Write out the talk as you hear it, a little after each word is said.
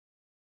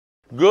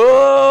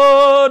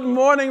Good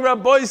morning,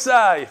 Rabbi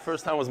Isai.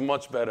 First time was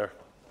much better.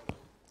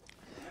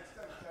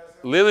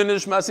 Lili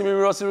Nishmasi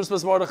Mirasi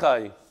Ruspas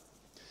Mordechai.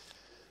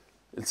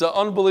 It's an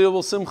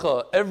unbelievable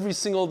simcha every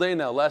single day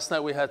now. Last night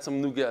we had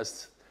some new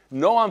guests.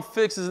 Noam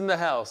Fix is in the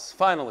house,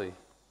 finally.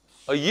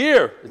 A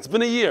year. It's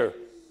been a year.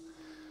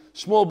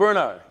 Shmuel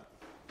Bernard.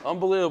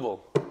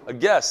 Unbelievable. A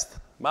guest.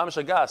 Mamish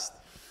a guest.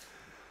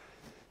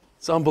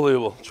 It's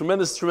unbelievable.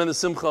 Tremendous, tremendous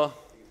simcha.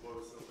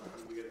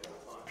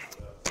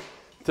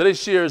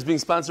 Today's shir is being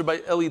sponsored by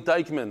Eli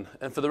Dykman,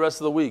 and for the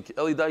rest of the week,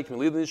 Eli Dykman,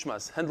 Lida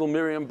Nishmas, Hendel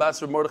Miriam,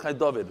 Basar Mordechai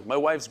David, my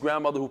wife's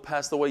grandmother who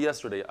passed away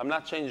yesterday. I'm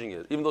not changing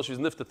it, even though she was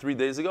nifta 3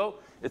 days ago.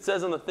 It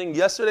says on the thing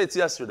yesterday, it's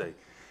yesterday.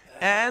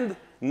 And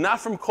not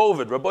from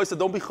COVID. Rabbi said,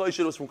 don't be choish,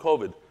 it was from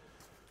COVID.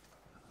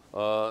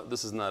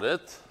 This is not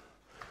it.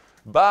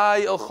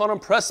 By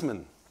Elchanan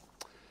Pressman.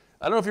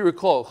 I don't know if you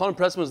recall, Elchanan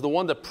Pressman is the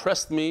one that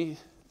pressed me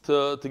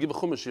to give a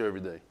chumash here every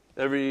day,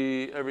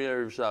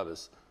 every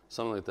Shabbos.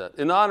 Something like that.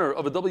 In honor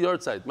of a double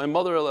yard site, my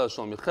mother,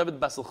 Yocheved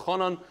Bas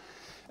Elchanan,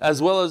 as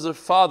well as her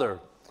father,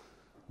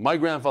 my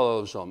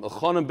grandfather,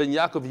 Elchanan ben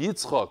Yaakov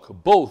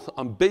Yitzchak, both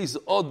on Beis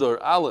Odor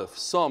Aleph,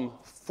 some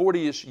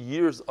 40-ish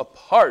years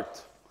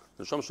apart.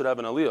 The Shom should have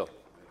an aliyah.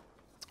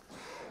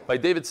 By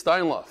David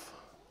Steinloff,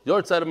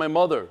 yard site of my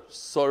mother,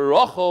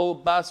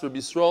 Sorachol Bas Rabbi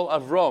Yisrael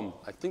Avram.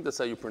 I think that's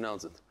how you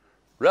pronounce it.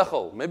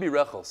 Rechel, maybe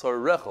Rechel, sorry,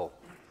 Rechel.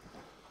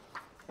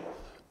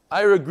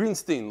 Ira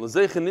Greenstein,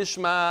 L'Zeicha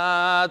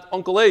Nishmat,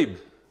 Uncle Abe.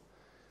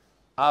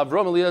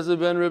 Avram Eliezer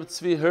ben Reb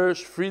Tzvi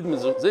Hirsch Friedman,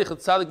 Zeicha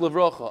Tzadik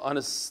Levrocha, on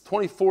his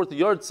 24th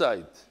yard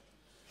site.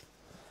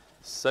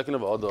 2nd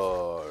of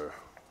Adar.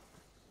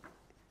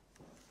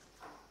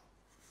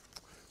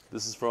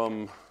 This is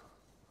from,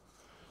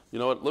 you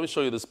know what, let me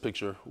show you this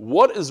picture.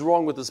 What is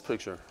wrong with this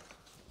picture?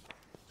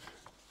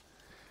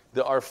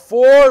 There are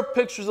 4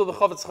 pictures of the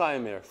Chofetz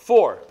Chaim here.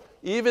 4.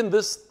 Even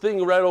this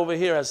thing right over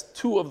here has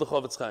 2 of the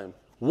Chofetz Chaim.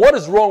 What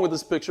is wrong with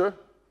this picture?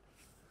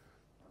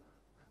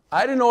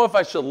 I didn't know if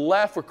I should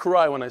laugh or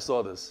cry when I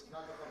saw this.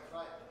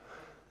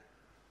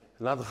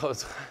 Not the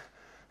Chofetz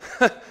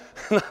Chaim.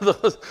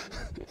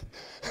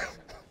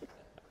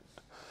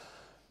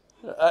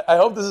 I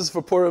hope this is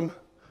for Purim.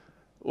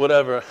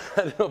 Whatever.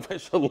 I don't know if I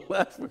should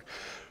laugh.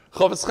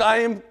 Chofetz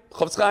Chaim,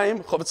 Chofetz Chaim,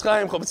 Chofetz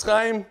Chaim, Chofetz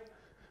Chaim.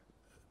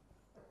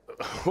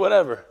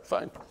 Whatever.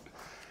 Fine.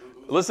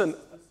 Listen,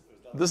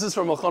 this is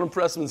from Elchanan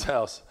Pressman's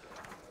house.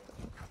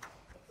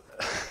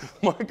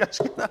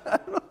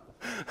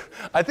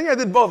 I think I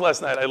did both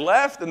last night. I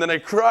laughed and then I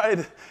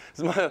cried.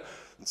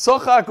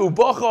 Tzachak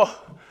ubocho.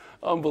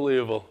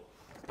 Unbelievable.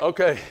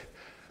 Okay.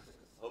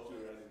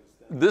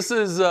 This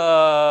is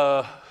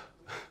Dear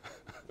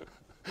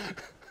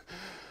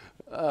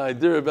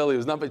Rebelli, it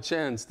was not by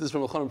chance. This is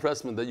from Elchanan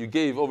Pressman that you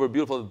gave over a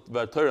beautiful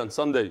Torah on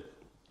Sunday.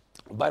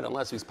 Bite on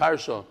last week's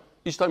parsha.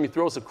 Each time you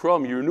throw us a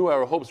crumb, you renew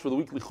our hopes for the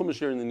weekly chumash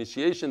here in the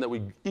initiation that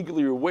we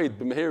eagerly await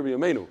b'meher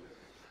b'yameinu.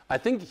 I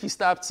think he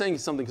stopped saying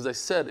something because I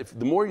said, if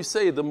the more you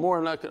say it, the more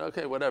I'm not going to,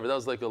 okay, whatever. That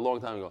was like a long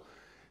time ago.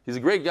 He's a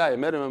great guy. I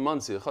met him in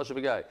Muncie, a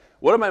chashuv guy.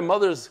 One of my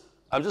mother's,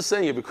 I'm just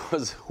saying it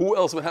because who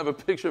else would have a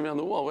picture of me on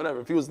the wall, whatever.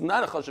 If he was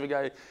not a chashuv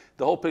guy,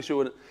 the whole picture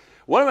would,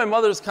 one of my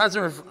mother's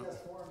constant,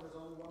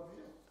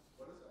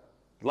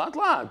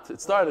 lot. It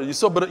started. You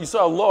saw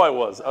how low I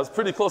was. I was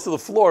pretty close to the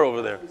floor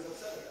over there.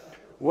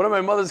 One of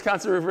my mother's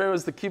constant refrain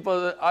was to keep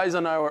our eyes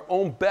on our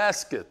own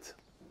basket.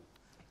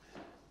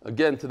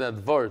 Again, to that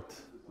vart.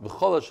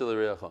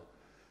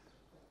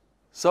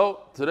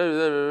 So,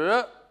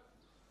 today,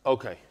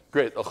 okay,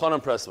 great.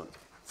 Elchanan Pressman.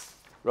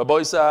 Rabbi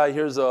Isai,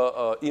 here's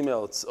an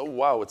email.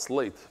 It's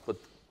late, but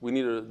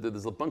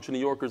there's a bunch of New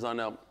Yorkers on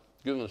now.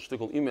 Give them a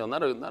shtickle email,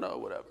 not a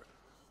whatever.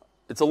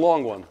 It's a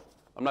long one.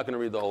 I'm not going to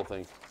read the whole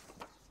thing.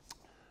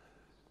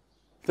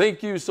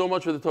 Thank you so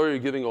much for the Torah you're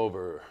giving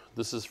over.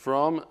 This is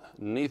from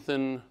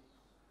Nathan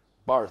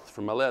Barth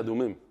from Malay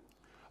Adumim.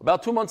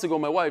 About 2 months ago,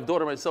 my wife,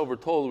 daughter, and myself were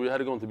told we had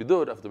to go into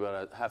Bidud. After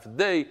about half a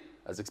day,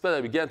 as expected,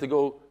 I began to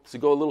go a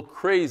little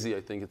crazy,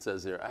 I think it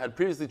says here. I had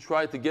previously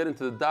tried to get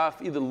into the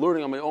daf, either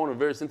learning on my own or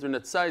various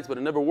internet sites, but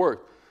it never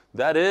worked.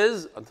 That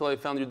is, until I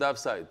found your daf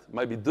site.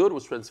 My Bidud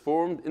was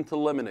transformed into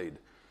lemonade.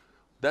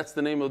 That's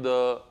the name of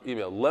the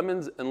email,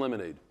 Lemons and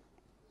Lemonade.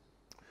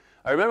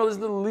 I remember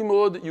listening to the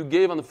limud you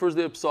gave on the first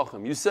day of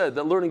Pesachim. You said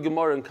that learning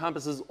Gemara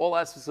encompasses all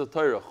aspects of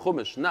Torah,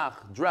 Chumash,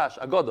 Nach, Drash,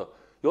 Agada.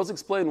 You also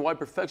explained why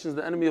perfection is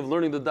the enemy of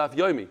learning the Daf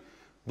Yomi.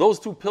 Those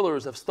 2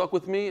 pillars have stuck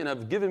with me and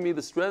have given me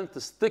the strength to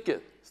stick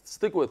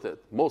with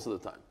it most of the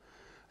time.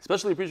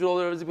 Especially appreciate all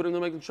the efforts you put into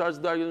making charts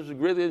of documents, which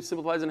greatly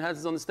simplifies and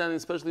enhances understanding,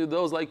 especially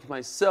those like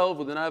myself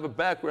who do not have a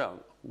background.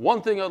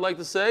 One thing I'd like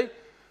to say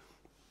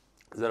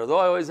is that although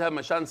I always have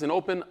my shansin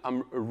open,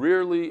 I'm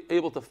rarely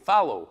able to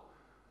follow.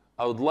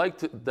 I would like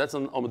to, that's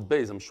on Amud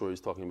Beis, I'm sure he's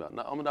talking about.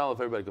 Not Amud Aleph,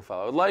 everybody can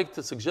follow. I would like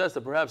to suggest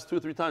that perhaps 2 or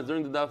 3 times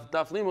during the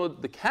Daf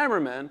Limud, the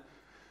cameraman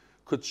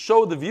could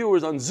show the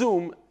viewers on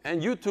Zoom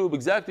and YouTube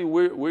exactly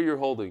where you're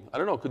holding. I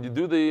don't know, could you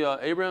do the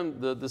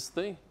Abraham, this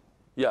thing?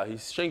 Yeah,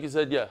 Shanky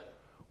said, yeah.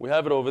 We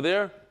have it over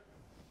there.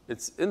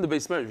 It's in the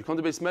Beis Medrash. If you come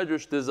to Beis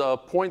Medrash, there's a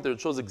pointer that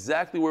shows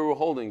exactly where we're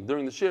holding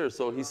during the shir.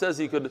 So he says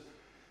he could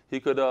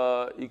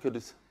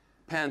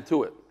pan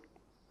to it.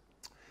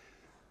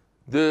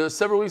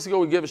 Several weeks ago,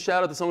 we gave a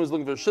shout out to someone who's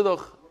looking for a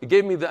shidduch. He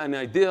gave me an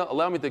idea,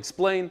 allowed me to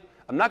explain.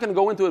 I'm not going to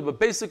go into it, but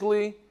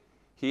basically,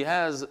 he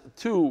has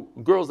two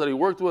girls that he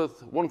worked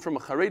with, one from a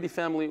Haredi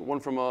family,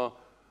 one from a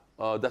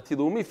Dati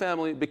Leumi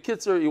family.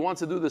 Bekitzer, he wants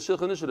to do the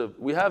shidduch initiative.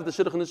 We have the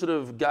shidduch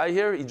initiative guy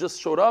here. He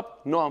just showed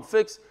up. No, I'm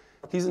fixed.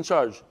 He's in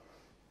charge.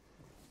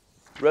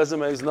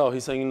 Resumes, no.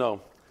 He's saying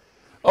no.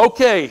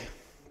 Okay.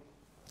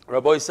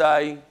 Rabbi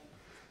Isai,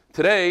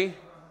 today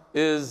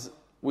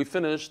we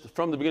finished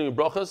from the beginning of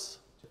Brachas.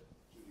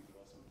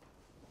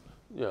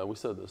 Yeah, we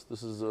said this.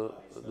 This is the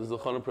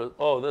Chanukah.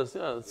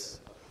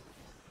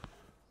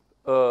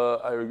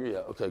 I agree. Yeah.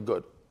 Okay.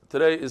 Good.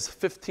 Today is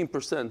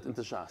 15%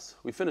 into Shas.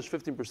 We finished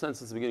 15% since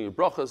the beginning of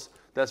Brachas.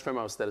 That's from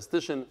our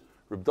statistician,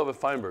 Reb David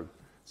Feinberg.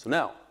 So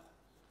now,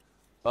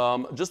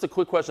 just a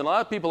quick question. A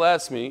lot of people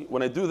ask me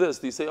when I do this.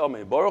 They say,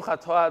 "Amen." Baruch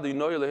atah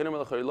Adonai Eloheinu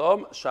melech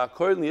haolam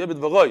sha'akol niyeh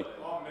b'dvaroi.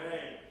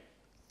 Amen.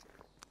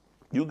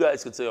 You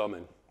guys could say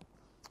Amen.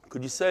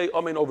 Could you say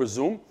Amen over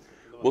Zoom?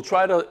 We'll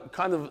try to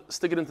kind of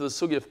stick it into the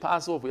sugi if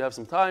possible, if we have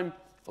some time.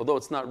 Although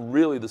it's not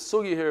really the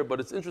sugi here, but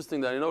it's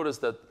interesting that I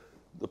noticed that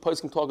the place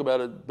can talk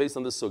about it based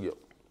on this sugya.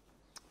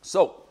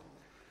 So,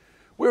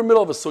 we're in the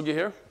middle of a sugya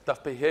here,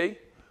 Daf Pehei.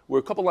 We're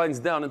a couple lines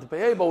down into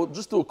Pehei, but we'll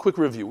just do a quick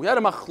review. We had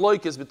a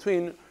machloikis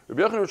between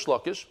Rabbi Yochanan and Rish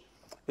Lakish.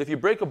 If you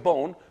break a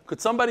bone, could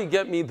somebody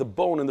get me the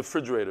bone in the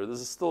refrigerator?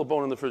 There's still a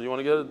bone in the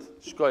refrigerator. You want to get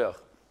it? Shkoyach.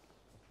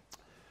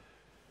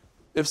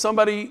 If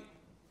somebody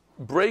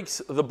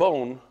breaks the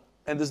bone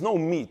and there's no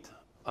meat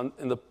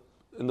in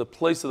the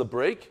place of the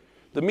break,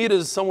 the meat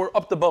is somewhere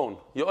up the bone.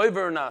 You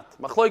over or not?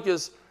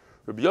 Machloikis,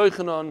 Rabbi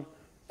Yochanan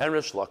and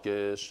Rish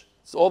Lakish.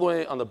 It's all the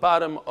way on the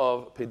bottom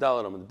of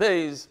Peidalat Amud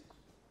Beis.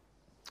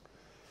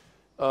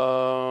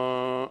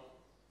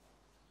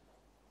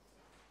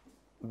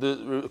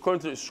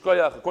 According to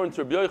Shkoyach, according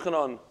to Rabbi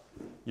Yochanan,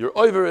 your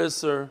over is,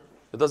 sir.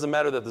 It doesn't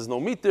matter that there's no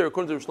meat there.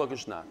 According to Rish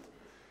Lakish, not.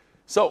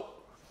 So,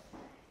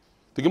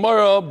 the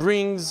Gemara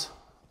brings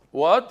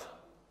what?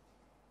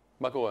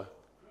 Makaweh.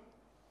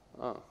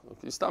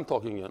 Okay, stop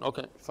talking again.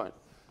 Okay, fine.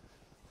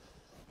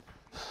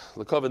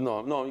 L'kavod,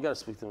 no, you got to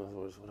speak to him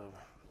afterwards, whatever.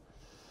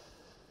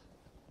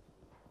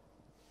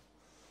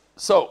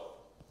 So,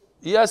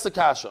 he asked the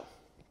kasha.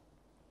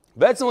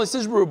 So he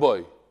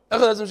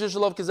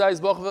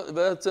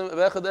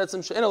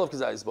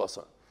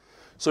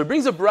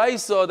brings a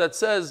brayso that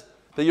says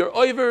that you're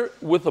over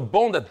with a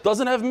bone that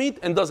doesn't have meat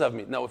and does have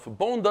meat. Now, if a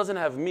bone doesn't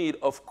have meat,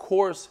 of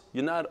course,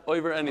 you're not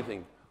over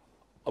anything.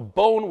 A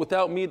bone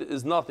without meat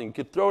is nothing. You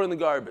could throw it in the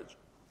garbage.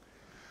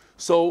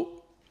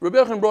 So, Rabbi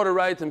Yochanan brought a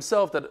right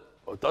himself that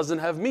it doesn't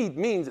have meat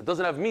means it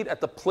doesn't have meat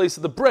at the place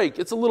of the break.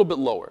 It's a little bit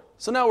lower.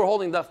 So now we're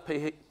holding Daf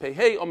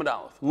Pehei Amud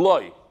Aleph.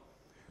 Loi.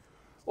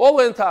 All the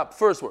way on top,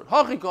 first word.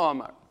 Hachika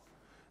Amar.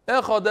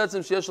 Echad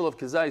etzem sheyesh alav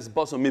kezayis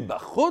basar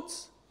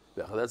mibachutz.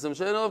 V'echad etzem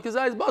sheyesh alav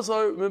kezayis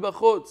basar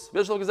mibachutz.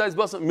 V'yesh alav kezayis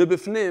basar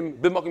mibifnim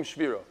b'makim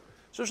shvira.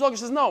 So Rish Lakish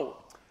says, no.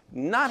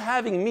 Not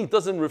having meat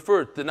doesn't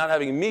refer to not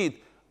having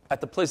meat at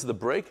the place of the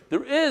break.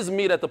 There is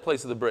meat at the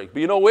place of the break.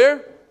 But you know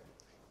where?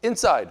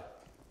 Inside.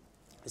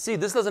 See,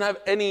 this doesn't have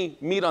any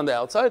meat on the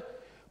outside,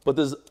 but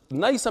there's a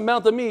nice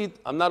amount of meat.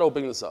 I'm not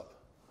opening this up.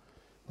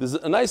 There's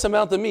a nice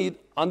amount of meat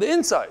on the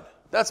inside.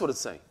 That's what it's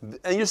saying.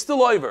 And you're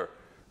still over.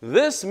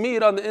 This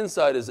meat on the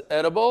inside is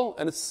edible,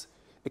 and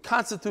it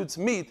constitutes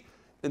meat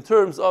in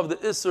terms of the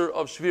isser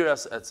of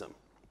shviras etzem.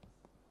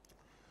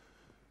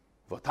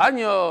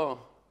 Vatanya,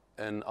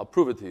 and I'll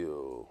prove it to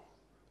you.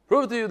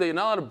 Prove it to you that you're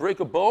not allowed to break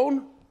a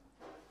bone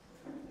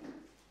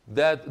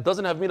that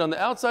doesn't have meat on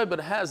the outside, but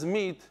it has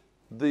meat,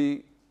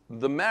 the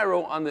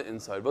marrow on the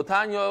inside.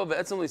 Vatanya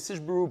ve'etzem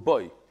le'sishburu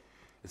boy.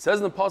 It says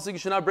in the pasuk you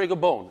should not break a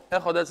bone.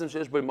 Echad etzem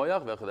sheyesh boy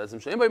moyach ve'echad etzem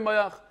she'en boy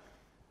moyach.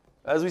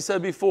 As we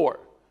said before,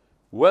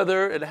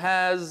 whether it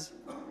has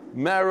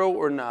marrow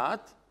or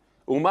not.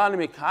 So when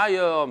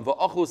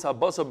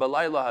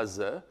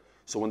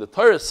the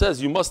Torah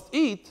says you must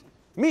eat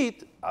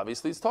meat,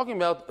 obviously it's talking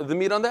about the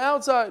meat on the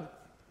outside.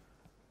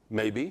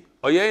 Maybe.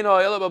 Maybe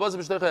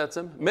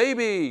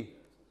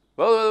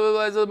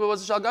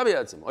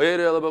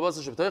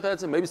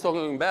it's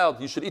talking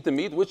about you should eat the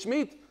meat. Which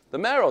meat? The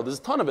marrow. There's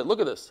a ton of it. Look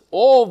at this.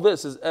 All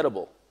this is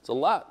edible. It's a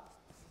lot.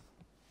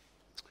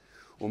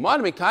 But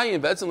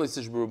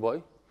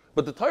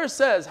the Torah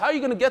says, how are you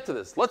going to get to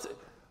this?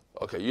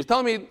 Okay, you're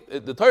telling me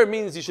the Torah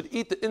means you should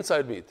eat the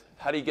inside meat.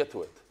 How do you get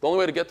to it? The only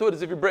way to get to it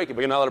is if you break it,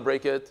 but you're not allowed to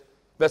break it.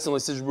 That's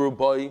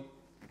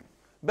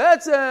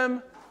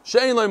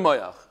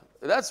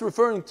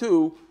referring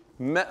to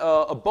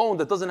a bone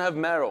that doesn't have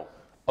marrow.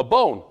 A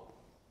bone,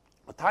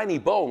 a tiny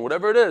bone,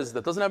 whatever it is,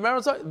 that doesn't have marrow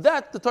inside,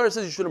 that the Torah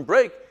says you shouldn't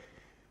break.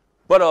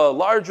 But a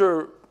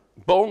larger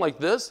bone like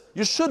this,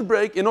 you should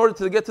break in order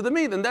to get to the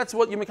meat, and that's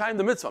what you make in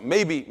the mitzvah.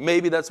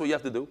 Maybe that's what you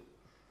have to do.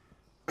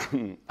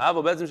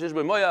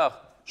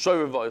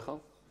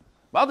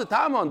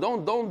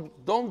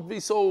 Don't be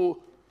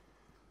so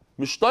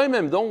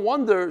Mishtaimim, don't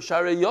wonder,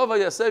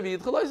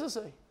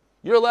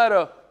 you're allowed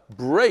to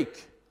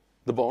break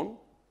the bone.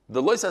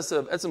 The lois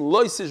hasev, etzem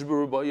lois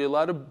ishberuba, you're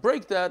allowed to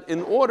break that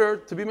in order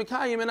to be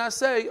mekayim and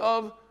asay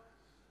of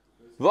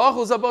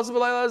v'achul zabos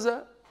v'layla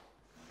hazeh.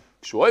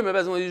 Kshoim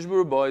evezem lois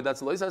ishberuba,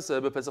 that's lois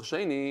hasev b'pesach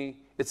sheni.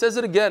 It says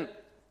it again.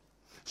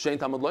 Shein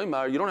tamad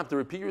loimar, you don't have to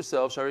repeat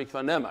yourself. Shari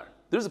kvan nemar.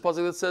 There's a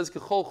passage that says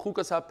kechol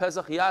chukas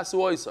ha-pesach yasu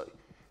oisai.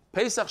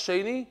 Pesach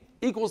sheni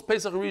equals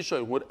Pesach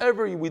Rishon.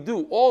 Whatever we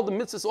do, all the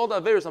mitzvahs, all the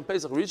averos on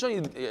Pesach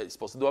Rishon, you're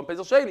supposed to do on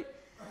Pesach Sheni.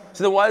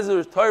 So then why does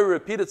the Torah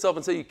repeat itself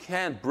and say you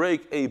can't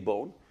break a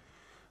bone?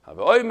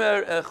 Tell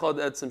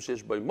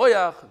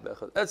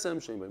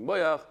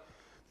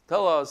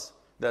us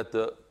that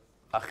the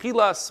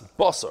achilas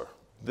basar,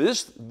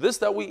 this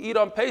that we eat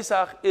on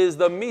Pesach is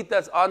the meat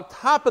that's on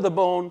top of the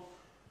bone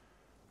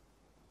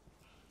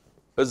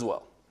as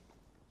well.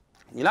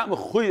 You're not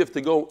mechuyev to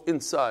go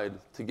inside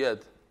to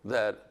get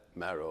that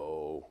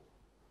marrow.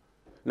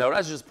 Now,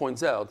 Rashi just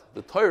points out,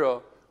 the Torah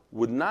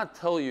would not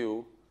tell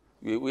you,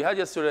 we had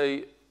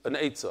yesterday an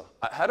eitzah.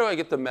 How do I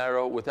get the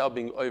marrow without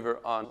being over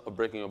on or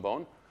breaking a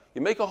bone?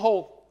 You make a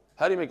hole.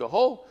 How do you make a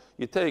hole?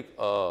 You take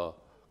a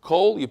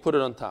coal, you put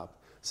it on top.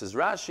 Says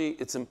Rashi,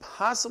 it's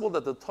impossible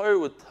that the Torah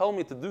would tell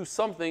me to do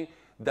something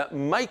that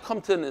might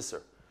come to an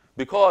isser.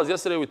 Because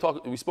yesterday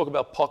we spoke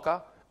about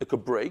paka, it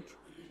could break,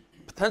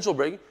 potential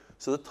breaking.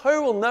 So the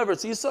Torah will never,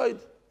 it's Yisod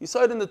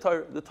in the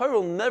Torah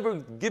will never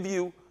give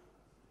you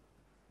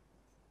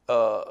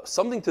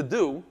something to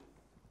do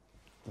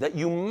that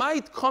you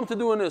might come to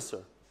do an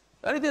Isser.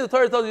 Anything the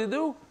Torah tells you to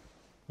do,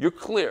 you're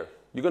clear.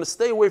 You're going to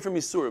stay away from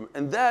Yisurim.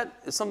 And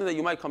that is something that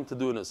you might come to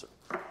do an Isser.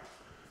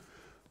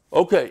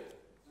 Okay,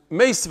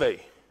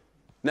 Meisvei.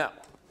 Now,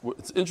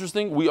 it's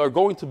interesting. We are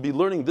going to be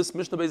learning this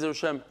Mishnah Be'ezer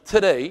Hashem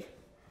today.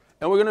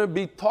 And we're going to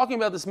be talking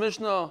about this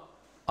Mishnah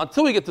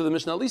until we get to the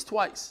Mishnah at least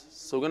twice.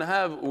 So we're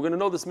going to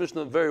know this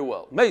Mishnah very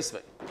well.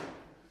 Meisvei.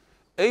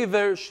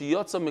 Eiver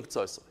shiyotza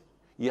miktzosai.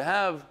 You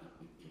have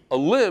a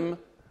limb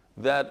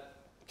that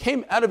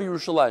came out of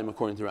Yerushalayim,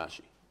 according to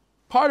Rashi.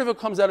 Part of it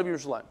comes out of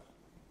Yerushalayim.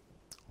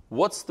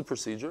 What's the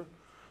procedure?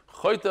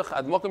 What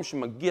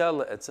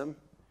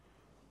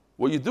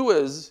you do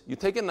is, you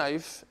take a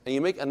knife and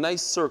you make a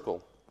nice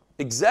circle,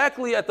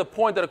 exactly at the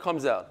point that it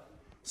comes out.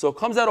 So it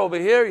comes out over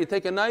here, you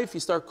take a knife, you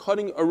start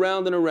cutting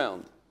around and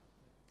around.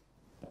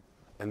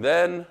 And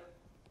then,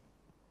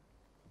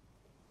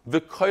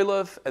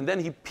 and then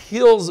he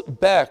peels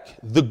back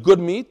the good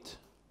meat.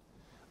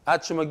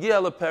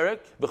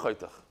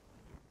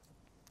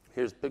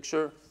 Here's a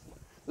picture.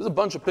 There's a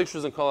bunch of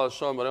pictures in Kol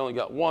Hashem, but I only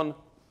got one.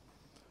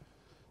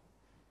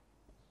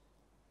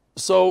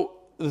 So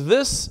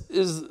this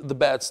is the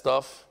bad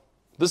stuff.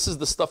 This is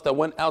the stuff that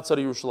went outside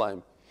of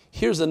Yerushalayim.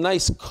 Here's a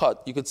nice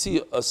cut. You can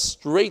see a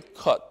straight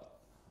cut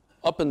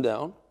up and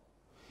down.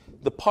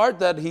 The part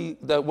that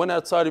went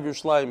outside of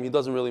Yerushalayim, he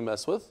doesn't really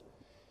mess with.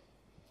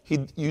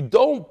 You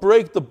don't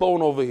break the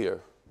bone over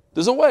here.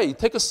 There's a way. You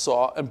take a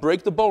saw and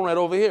break the bone right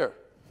over here.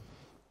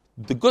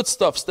 The good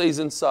stuff stays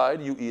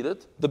inside, you eat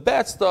it. The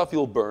bad stuff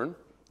you'll burn.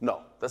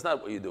 No, that's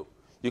not what you do.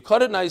 You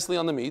cut it nicely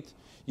on the meat.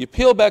 You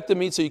peel back the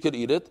meat so you could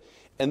eat it.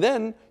 And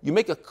then you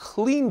make a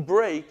clean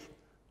break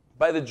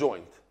by the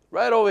joint.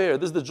 Right over here.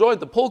 This is the joint,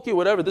 the pulki,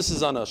 whatever. This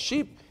is on a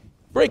sheep.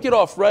 Break it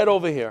off right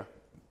over here.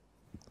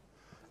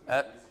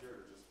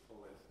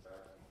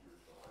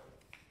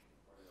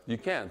 You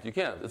can't.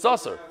 It's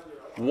asur.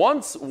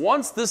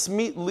 Once this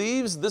meat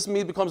leaves, this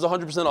meat becomes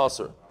 100%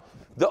 asur.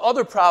 The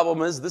other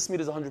problem is this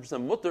meat is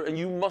 100% mutter, and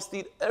you must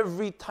eat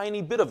every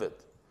tiny bit of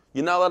it.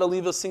 You're not allowed to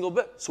leave a single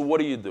bit. So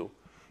what do? You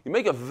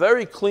make a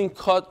very clean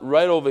cut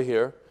right over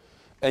here,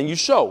 and you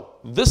show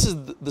this is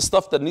the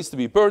stuff that needs to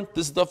be burnt.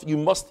 This stuff you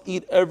must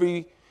eat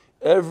every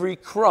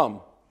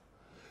crumb.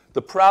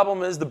 The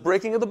problem is the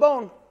breaking of the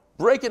bone.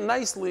 Break it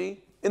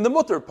nicely in the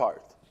mutter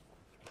part.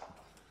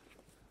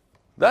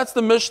 That's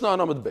the Mishnah on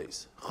Amud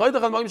Beis.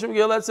 According to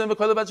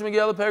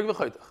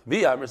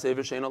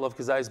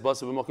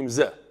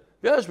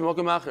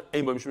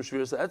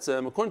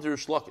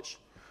Rish Lakish,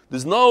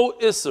 there's no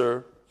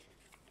isser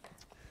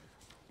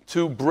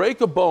to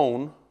break a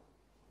bone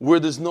where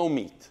there's no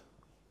meat.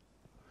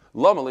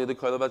 So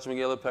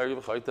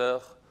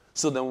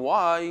then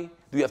why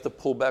do you have to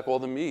pull back all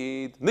the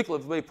meat?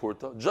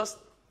 Just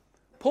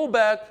pull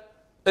back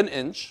an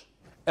inch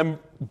and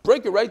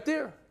break it right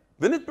there.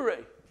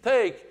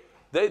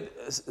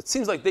 It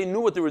seems like they knew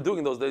what they were doing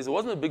in those days. It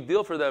wasn't a big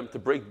deal for them to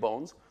break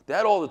bones. They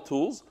had all the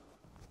tools.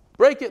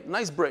 Break it,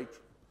 nice break.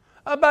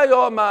 Abai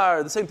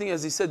Omar, the same thing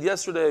as he said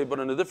yesterday, but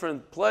in a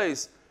different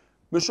place.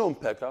 Mishum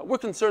Pekah. We're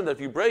concerned that if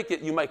you break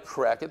it, you might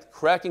crack it.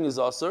 Cracking is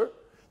asur.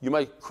 You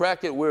might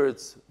crack it where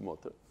it's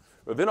mutter.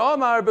 Ravin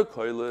Omar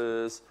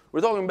Bekoilis.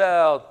 We're talking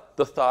about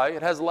the thigh.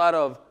 It has a lot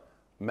of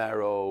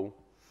marrow.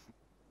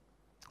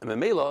 And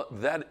Memela,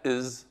 that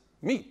is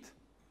meat.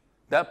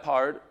 That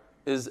part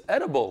is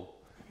edible.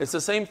 It's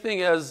the same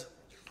thing as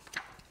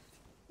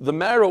the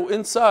marrow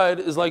inside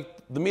is like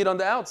the meat on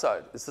the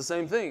outside. It's the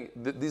same thing.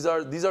 These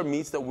are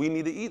meats that we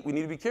need to eat. We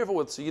need to be careful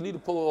with, so you need to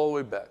pull it all the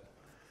way back.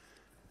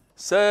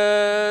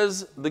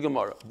 Says the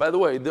Gemara. By the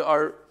way, there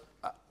are,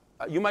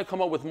 you might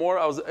come up with more.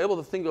 I was able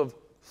to think of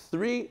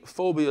 3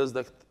 phobias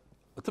that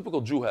a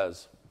typical Jew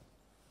has.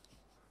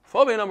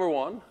 Phobia number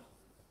 1,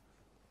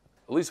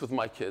 at least with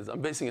my kids,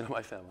 I'm basing it on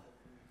my family.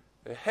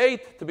 They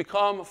hate to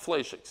become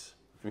fleishiks.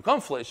 If you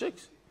become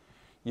fleishiks,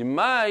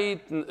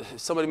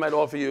 somebody might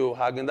offer you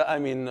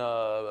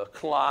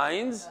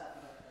Klein's,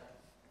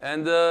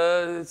 and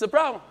it's a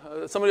problem.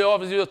 Somebody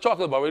offers you a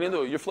chocolate bar, what are you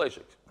going to do? You're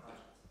fleishik.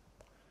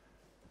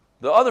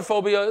 The other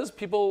phobia is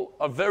people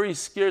are very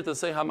scared to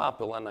say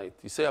hamapil at night.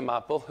 You say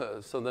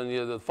hamapil, so then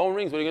the phone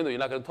rings, what are you going to do? You're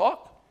not going to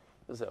talk?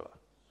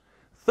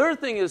 Third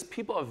thing is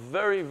people are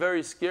very,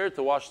 very scared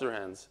to wash their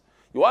hands.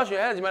 You wash your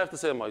hands, you might have to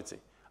say a moitzi.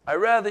 I'd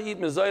rather eat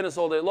mezainis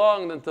all day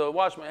long than to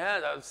wash my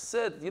hands. I've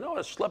said, you know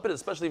what, schlepp it,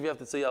 especially if you have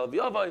to say yalav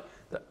yavai.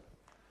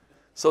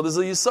 So there's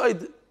a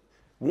yisaid.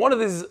 One of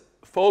these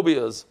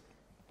phobias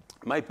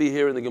might be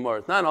here in the Gemara.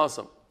 It's not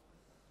awesome.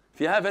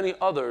 If you have any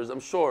others, I'm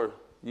sure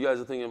you guys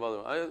are thinking of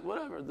other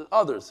whatever. The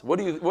others. What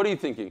are you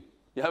thinking?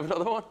 You have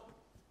another one?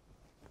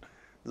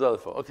 There's other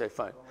phobia. Okay,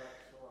 fine.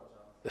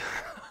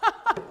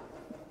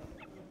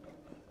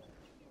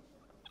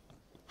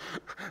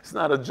 It's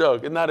not a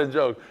joke. It's not a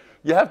joke.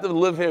 You have to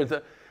live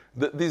here.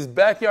 These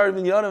backyard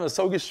minyanim are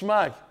so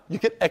geschmack. You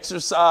could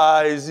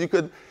exercise. You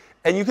could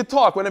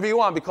talk whenever you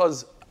want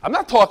because I'm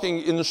not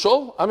talking in the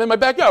shul. I'm in my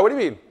backyard. What do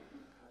you mean?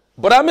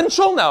 But I'm in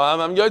shul now.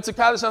 I'm Yotzei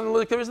Kaddish on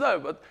the Kiddush now.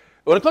 But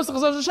when it comes to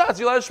Chazal Shatz,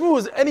 you're allowed to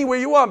shmooze anywhere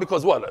you want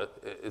because what?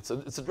 It's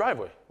a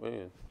driveway.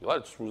 You're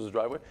allowed to shmooze a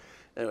driveway.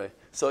 Anyway,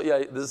 so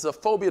yeah, there's a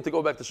phobia to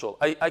go back to shul.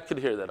 I could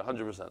hear that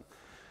 100%.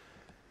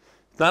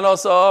 Then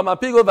also,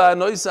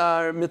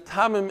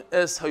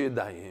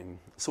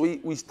 so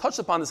we touched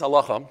upon this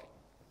halacha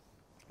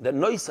that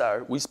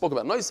noisar, we spoke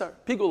about noisar,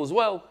 pigul as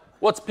well.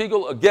 What's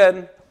pigul?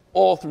 Again,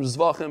 all through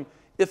zvachim.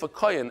 If a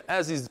kohen,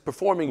 as he's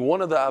performing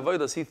one of the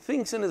avodas, he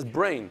thinks in his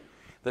brain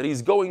that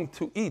he's going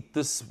to eat,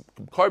 this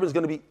carbon is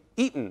going to be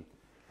eaten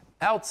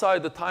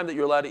outside the time that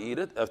you're allowed to eat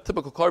it. A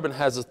typical carbon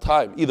has a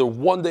time, either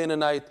 1 day in a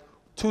night,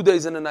 2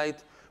 days in a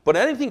night. But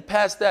anything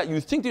past that, you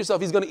think to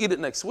yourself, he's going to eat it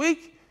next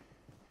week.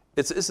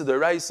 It's Issa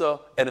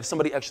Deraisa, and if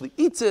somebody actually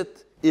eats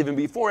it, even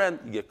beforehand,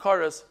 you get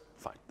karas,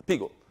 fine, the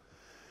pigul.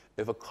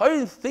 If a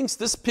kohen thinks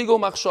this pigul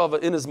machshava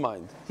in his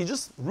mind, he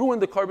just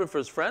ruined the carbon for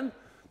his friend,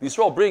 the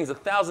Yisrael brings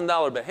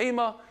 $1,000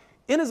 behema,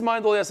 in his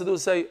mind all he has to do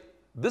is say,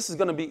 this is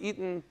going to be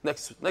eaten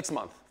next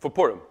month for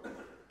Purim,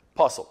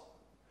 puzzle.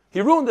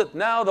 He ruined it,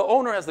 now the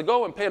owner has to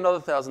go and pay another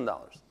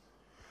 $1,000.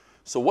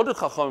 So what did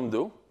Chachamim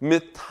do?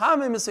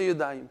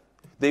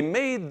 They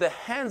made the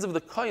hands of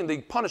the kohen, they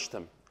punished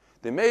him.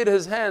 They made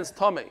his hands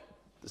tamei.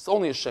 It's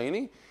only a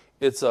sheni.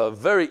 It's a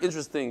very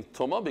interesting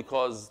tumah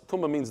because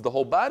tumah means the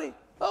whole body.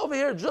 Over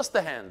here, just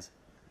the hands.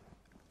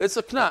 It's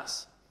a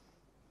knas.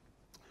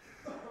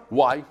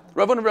 Why?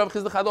 We're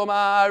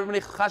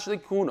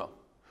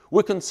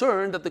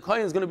concerned that the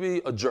kohen is going to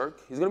be a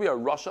jerk. He's going to be a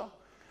rasha,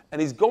 and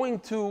he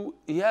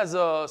has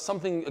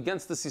something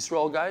against this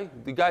Yisrael guy.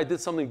 The guy did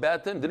something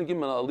bad to him, didn't give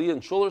him an aliyah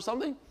and shul or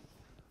something.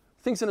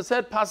 Thinks in his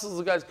head, passes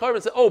the guy's carbon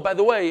and says, oh, by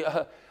the way,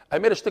 I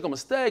made a shtickle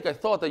mistake. I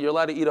thought that you're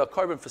allowed to eat a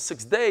carbon for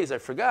 6 days. I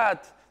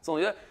forgot. It's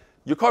only that.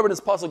 Your carbon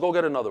is possible. Go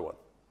get another one.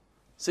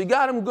 So you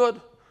got him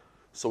good.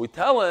 So we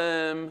tell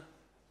him,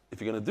 if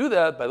you're going to do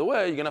that, by the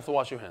way, you're going to have to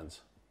wash your hands.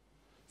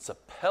 It's a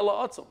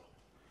pella atzum.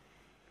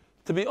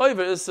 To be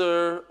over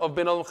iser of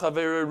ben al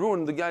chaver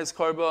ruin the guy's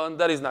carbon,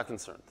 that he's not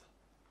concerned.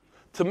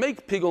 To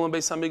make pigul and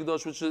beis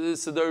hamikdash, which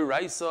is sedar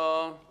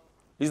raisa,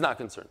 he's not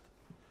concerned.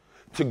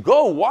 To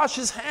go wash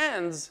his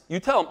hands,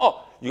 you tell him,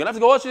 oh, you're going to have to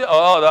go wash your hands?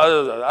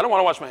 Oh, I don't want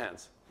to wash my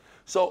hands.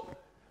 So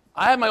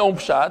I have my own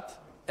pshat,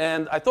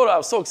 and I thought I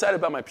was so excited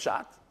about my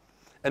pshat.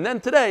 And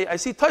then today, I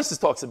see Taisus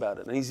talks about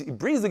it. And he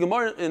brings the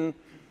Gemara in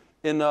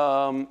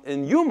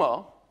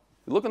Yuma.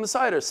 You look on the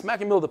side there, smack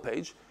in the middle of the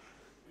page.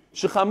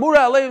 We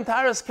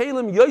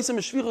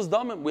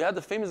had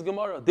the famous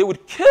Gemara. They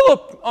would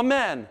kill a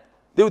man.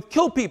 They would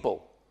kill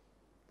people.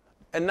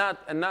 And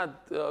not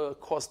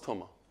cause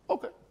tumah.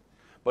 Okay.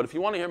 But if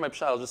you want to hear my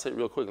pshat, I'll just say it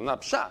real quick. It's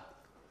not pshat.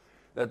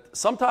 That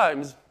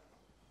sometimes,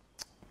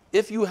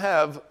 if you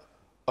have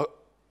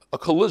a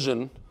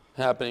collision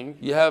happening,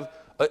 you have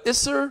a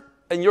isser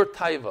and your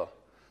taiva.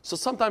 So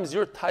sometimes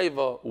your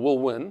taiva will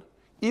win,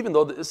 even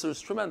though the isser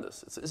is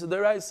tremendous. It's isser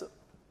deraisa.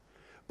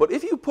 But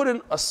if you put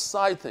in a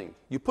side thing,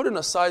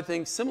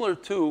 similar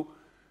to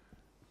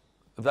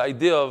the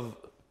idea of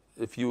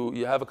if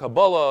you have a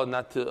Kabbalah,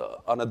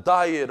 on a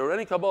diet or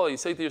any Kabbalah, you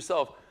say to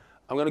yourself,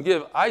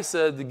 I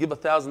said to give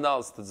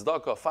 $1,000 to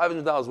tzedakah,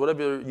 $500,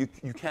 whatever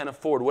you can't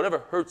afford, whatever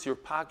hurts your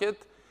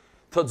pocket,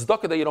 to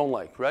tzedakah that you don't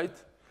like, right?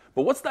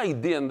 But what's the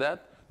idea in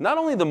that? Not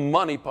only the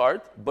money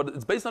part, but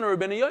it's based on a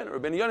Rabbeinu Yonah.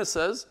 Rabbeinu Yonah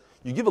says,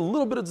 you give a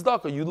little bit of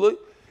tzedakah.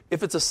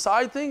 If it's a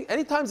side thing,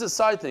 anytime it's a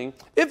side thing,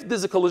 if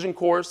there's a collision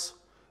course,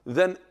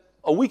 then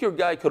a weaker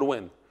guy could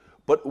win.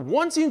 But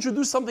once you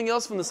introduce something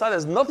else from the side that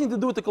has nothing to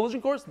do with the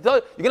collision course, you're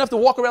going to have to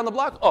walk around the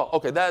block. Oh,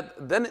 okay,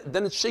 then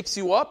it shakes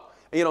you up.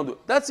 And you don't do it.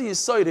 That's the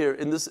side here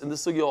in this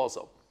sugya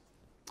also,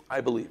 I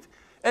believe.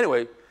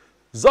 Anyway,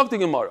 Zok the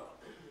Gemara.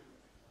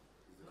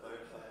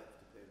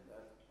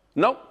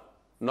 No,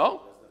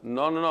 no,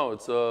 no, no, no.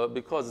 It's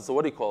because it's a,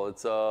 what do you call it?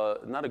 It's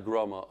not a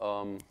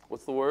grama.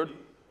 What's the word?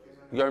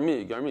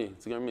 Garmi.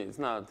 It's garmi. It's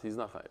not. He's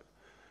not chayiv.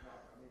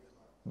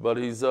 But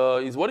he's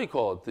what do you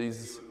call it?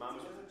 He's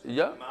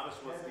yeah.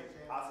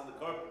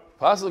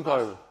 Pass the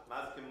carbon.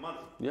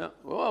 Yeah.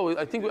 Well,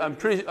 I think I'm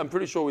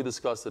pretty sure we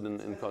discussed it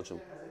in Kachim.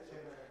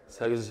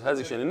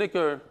 Hezek Sheni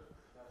Nicker.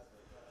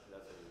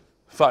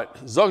 Fine.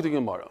 Zog the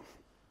Gemara.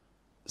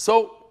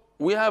 So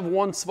we have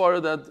one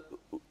svara that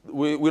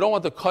we don't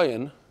want the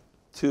kohen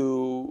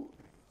to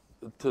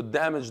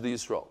damage the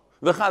Yisrael.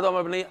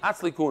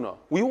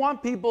 We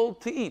want people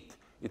to eat.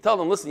 You tell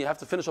them, listen, you have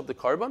to finish up the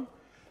carbon.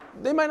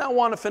 They might not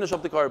want to finish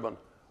up the carbon,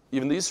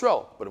 even the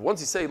Yisrael. But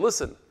once you say,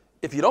 listen,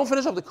 if you don't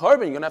finish up the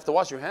carbon, you're going to have to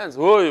wash your hands.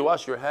 Oh, you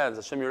wash your hands.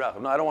 Hashem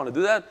Yirachim. No, I don't want to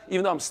do that.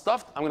 Even though I'm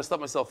stuffed, I'm going to stuff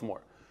myself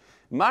more.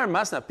 Mar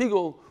masna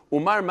pigul,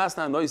 umar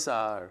masna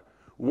noisar.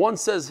 One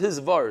says his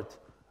vart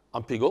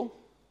on pigul.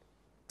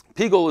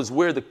 Pigul is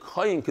where the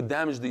kohen could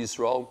damage the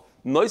Yisrael.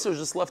 Noisar is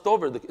just left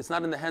over. It's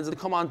not in the hands of the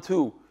come on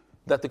too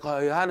that the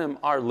kohanim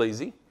are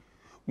lazy.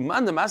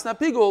 Man de masna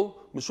pigul,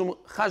 mishum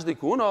chashdi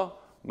kuhuna,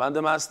 man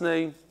de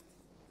masne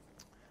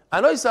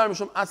anoisar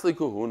mishum atzli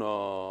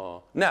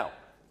kuhuna. Now,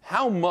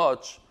 how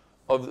much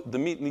of the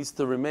meat needs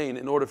to remain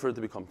in order for it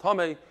to become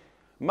tamei?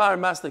 Mar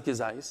masna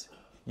kizais.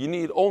 You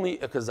need only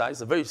a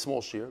kazais, a very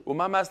small shear.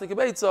 Uma masna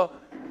kibeitza,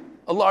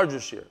 a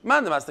larger shear.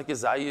 Man de masna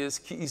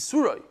kizais ki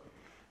isurai.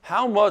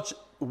 How much?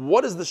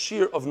 What is the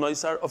shear of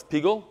noisar of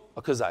pigul?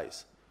 A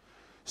kazais.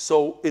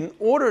 So, in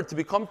order to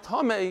become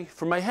tamei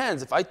for my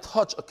hands, if I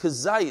touch a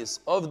kazais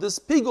of this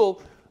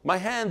pigul, my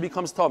hand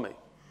becomes tamei.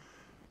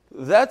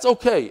 That's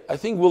okay. I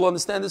think we'll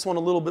understand this one a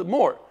little bit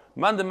more.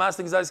 Man de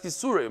masna kazais ki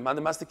surei, man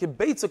de masna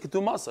kibeitza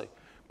ketumasai.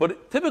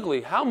 But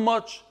typically, how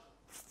much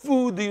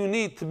food do you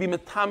need to be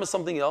metama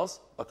something else?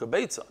 A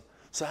kabeitza.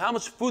 So how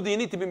much food do you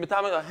need to be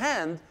metama a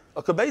hand?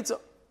 A kabeitza.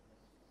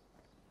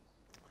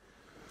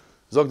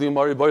 Zog di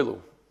Gemara boilu.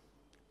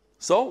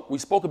 So we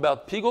spoke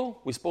about pigul,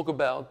 we spoke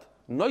about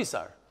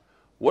noisar.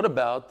 What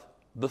about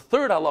the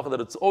third halacha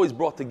that it's always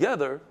brought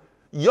together?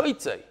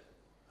 Yoitze.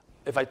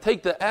 If I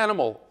take the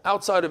animal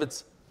outside of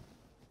its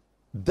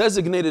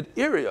designated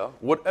area,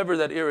 whatever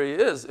that area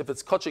is, if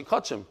it's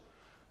kachim.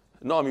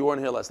 No, you weren't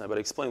here last night, but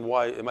I explained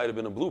why it might have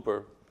been a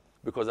blooper.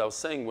 Because I was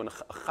saying when a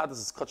chatas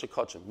is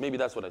kachim, maybe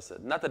that's what I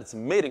said. Not that it's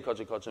made in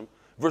kachim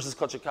versus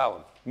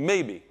kachikalim.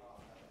 Maybe.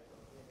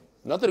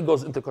 Not that it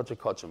goes into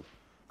kachim.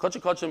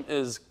 Kachim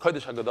is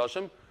kodesh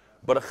hagadashim,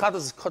 but a chatas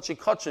is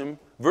kachim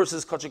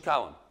versus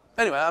kachikalim.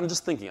 Anyway, I'm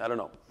just thinking. I don't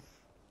know.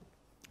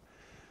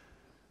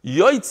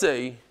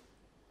 Yoitze.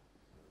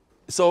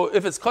 So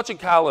if it's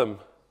kachikalim,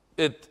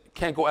 it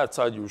can't go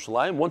outside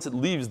Yerushalayim. Once it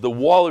leaves the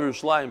wall of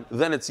Yerushalayim,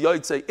 then it's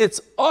yoitze. It's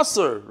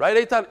usher, right,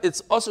 Eitan?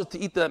 It's usher to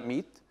eat that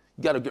meat.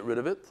 You got to get rid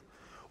of it.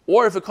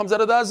 Or if it comes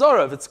out of the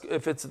azara,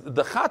 if it's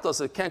the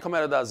chatos, it can't come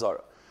out of the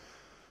azara.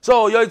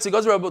 So yaitze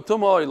gazra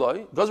tuma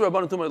ilai, gazra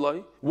rabban tuma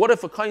ilai. What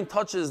if a kain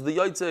touches the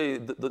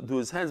yaitze, do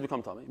his hands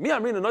become tummy? Mi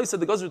amrina noisa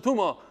the gazra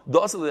tuma the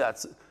asal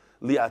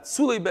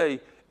liatzulei bay.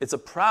 It's a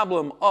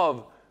problem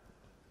of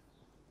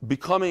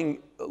becoming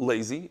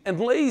lazy. And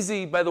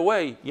lazy, by the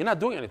way, you're not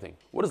doing anything.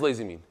 What does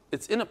lazy mean?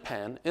 It's in a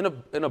pan, in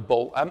a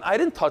bowl. I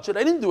didn't touch it.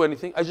 I didn't do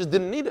anything. I just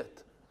didn't need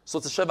it. So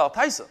it's a sheval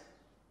taisa.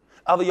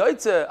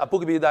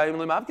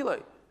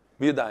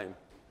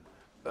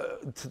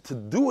 To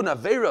do an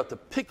avera, to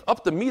pick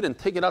up the meat and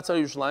take it outside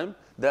of Yerushalayim,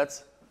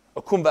 that's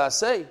a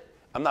kumbasei.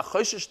 I'm not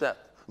choishish that.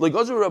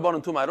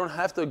 I don't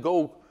have to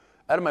go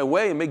out of my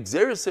way and make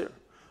xeris here.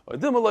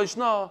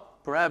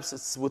 Perhaps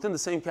it's within the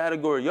same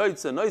category.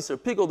 Yaitze, noiser,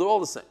 pigul, they're all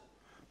the same.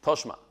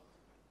 Toshma.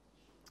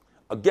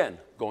 Again,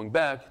 going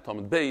back,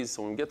 Talmud Beis.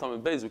 So when we get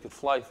Talmud Beis, we could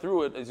fly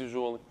through it as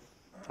usual.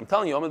 I'm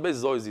telling you, Talmud Beis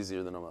is always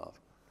easier than Amalav.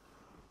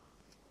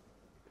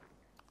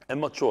 And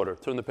much shorter.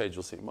 Turn the page,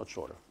 you'll see. Much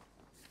shorter.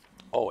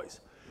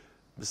 Always.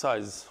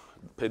 Besides,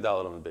 pay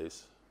dollar on the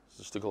base.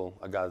 Shtickle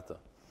agadta.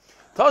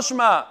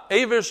 Tashma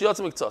Aver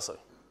Shiyatzim Iktsasai.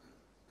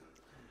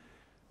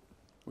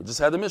 We just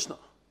had the Mishnah.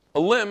 A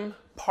limb,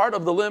 part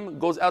of the limb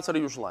goes outside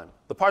of Yerushalayim.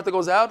 The part that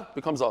goes out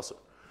becomes asur.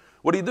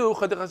 What do?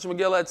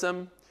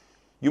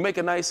 You make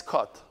a nice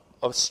cut,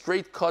 a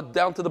straight cut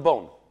down to the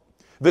bone.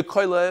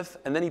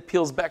 And then he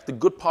peels back the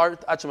good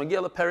part until he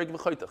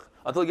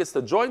gets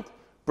to the joint,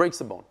 breaks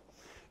the bone.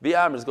 The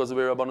Amers goes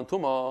away Rabbanan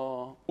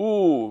Tuma.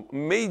 Ooh,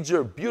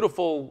 major,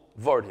 beautiful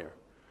vart here.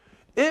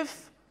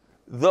 If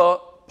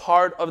the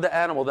part of the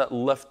animal that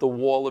left the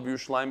wall of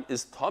Yerushalayim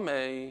is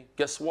tamei,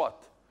 guess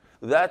what?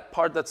 That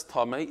part that's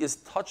tamei is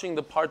touching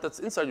the part that's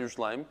inside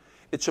Yerushalayim.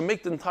 It should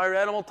make the entire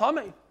animal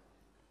tamei.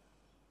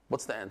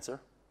 What's the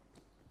answer?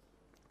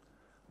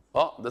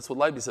 Oh, that's what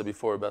Leiby said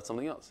before about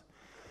something else.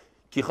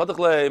 What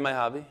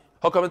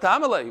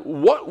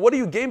do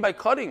you gain by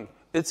cutting?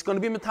 It's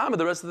going to be metame,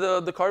 the rest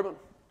of the carbon.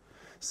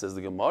 Says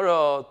the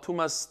Gemara,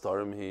 Tumas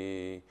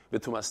Starmhi,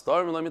 V'Tumas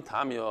Starm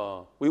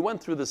Lamitamya. We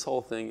went through this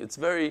whole thing. It's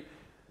very.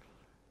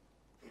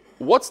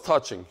 What's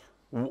touching?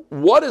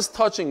 What is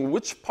touching?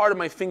 Which part of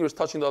my finger is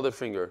touching the other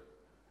finger?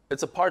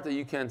 It's a part that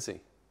you can't see.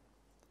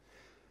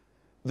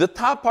 The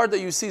top part that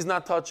you see is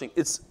not touching.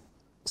 It's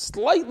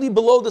slightly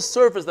below the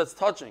surface that's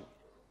touching.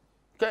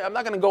 Okay, I'm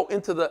not going to go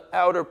into the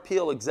outer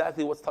peel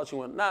exactly what's touching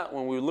what not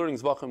when we're learning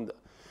Zvachim.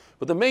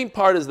 But the main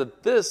part is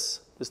that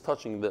this is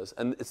touching this,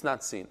 and it's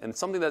not seen. And it's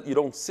something that you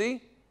don't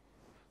see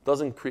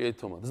doesn't create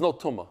tumah. There's no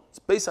tumah. It's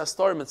Beis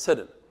HaStarim, it's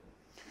hidden.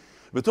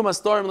 V'tumah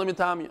starim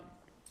lemitamya.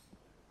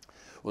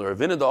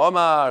 Ravina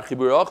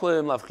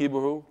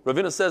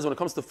says when it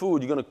comes to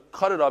food, you're going to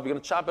cut it up, you're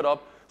going to chop it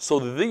up. So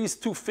these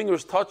two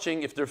fingers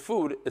touching, if they're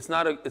food, it's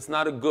not a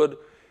good,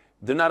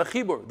 they're not a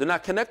chibur. They're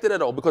not connected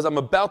at all because I'm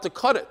about to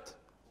cut it.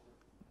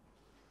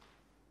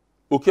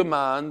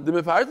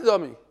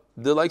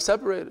 They're like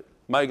separated.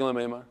 Now you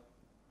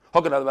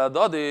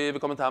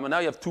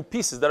have two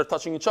pieces that are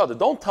touching each other.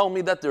 Don't tell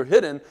me that they're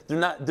hidden.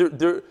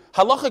 They're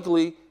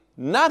halachically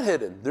not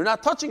hidden. They're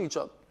not touching each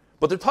other,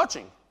 but they're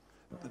touching.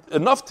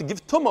 Enough to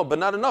give tumah, but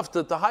not enough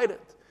to hide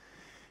it.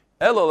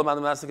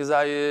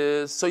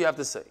 So you have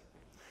to say,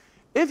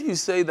 if you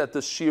say that the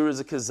shear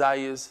is a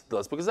kazayis, the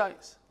lesba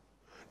kazayis.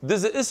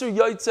 There's an isur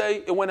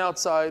yaitse, it went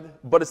outside,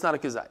 but it's not a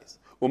kazayis.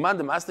 Uman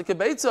the master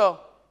kebeitza,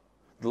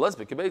 the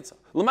lesba kebeitza.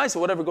 L'maisa,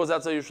 whatever goes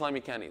outside Yerushalayim,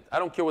 you can't eat. I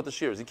don't care what the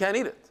shear is, you can't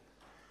eat it.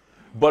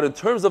 But in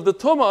terms of the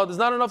tumah, there's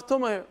not enough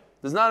tumah here.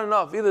 There's not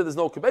enough. Either there's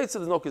no kebeitza,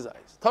 there's no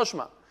kazayis.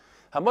 Tashma.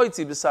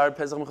 Hamoitzi b'sar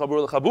pesach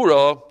mechabur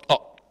l'chabura.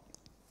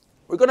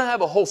 We're going to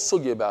have a whole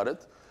sugya about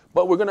it,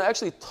 but we're going to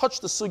actually touch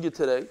the sugya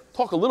today,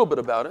 talk a little bit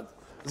about it.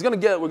 We're going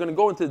to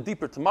go into it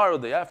deeper tomorrow,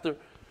 the day after.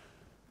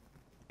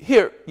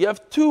 Here, you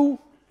have two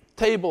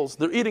tables.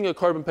 They're eating a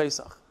carbon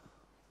pesach.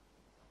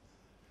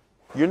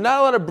 You're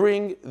not allowed to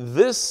bring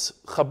this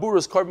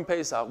chabura's carbon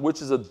pesach,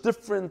 which is a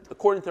different,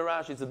 according to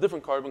Rashi, it's a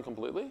different carbon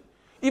completely,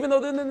 even though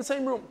they're in the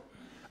same room.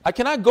 I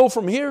cannot go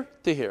from here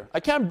to here.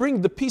 I can't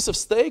bring the piece of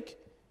steak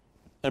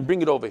and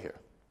bring it over here.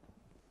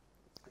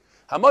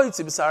 It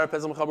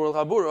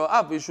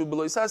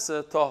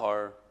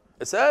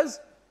says,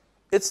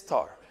 it's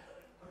tar.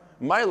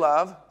 My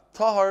love,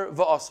 tahar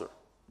va'asr.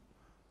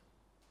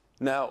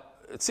 Now,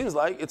 it seems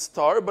like it's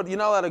tar, but you're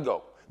not allowed to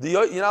go.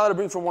 You're not allowed to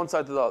bring from one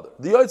side to the other.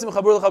 It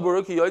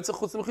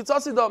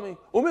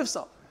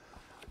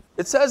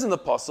says in the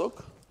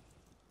pasuk,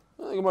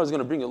 the Gemara is going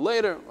to bring it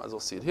later, might as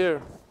well see it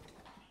here.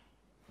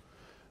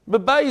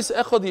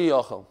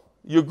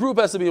 Your group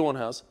has to be in one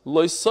house.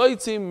 You're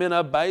not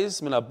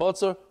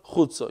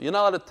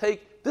allowed to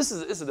take, this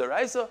is the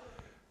Raisa.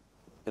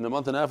 In a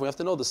month and a half, we have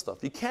to know this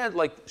stuff. You can't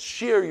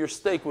share your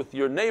steak with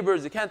your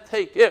neighbors. You can't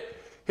take,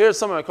 here's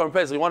some of my carbon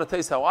paste. You want to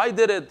taste how I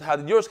did it? How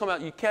did yours come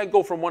out? You can't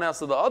go from one house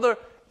to the other.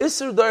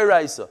 Isser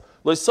Dairaisa.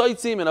 By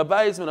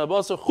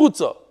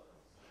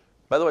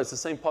the way, it's the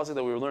same pasuk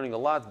that we were learning a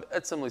lot. The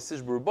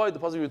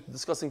pasuk we were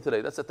discussing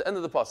today. That's at the end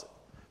of the pasuk.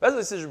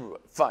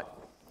 Fine.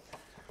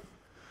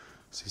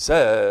 So he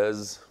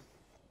says,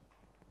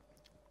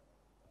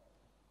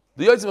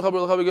 what's the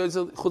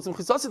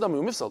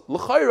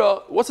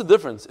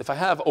difference if I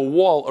have a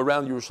wall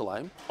around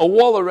Yerushalayim, a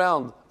wall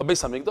around a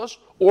Beis HaMikdash,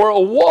 or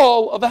a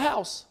wall of a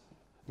house?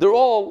 They're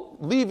all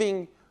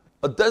leaving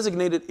a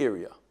designated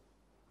area.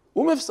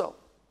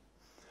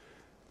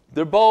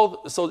 They're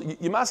both, so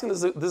you're asking,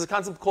 there's a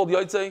concept called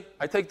Yaitse.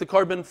 I take the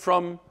carbon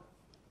from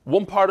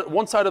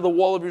one side of the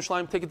wall of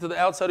Yerushalayim, take it to the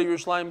outside of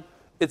Yerushalayim.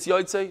 It's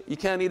Yaitse. You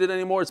can't eat it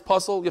anymore. It's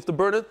puzzle. You have to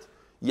burn it.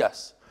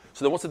 Yes.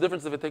 So then what's the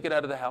difference if I take it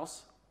out of the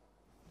house?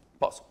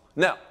 Puzzle.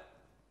 Now,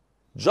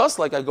 just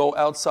like I go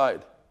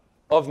outside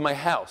of my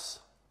house,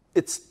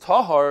 it's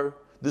tahar,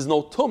 there's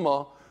no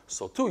tumah.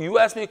 So too, you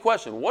asked me a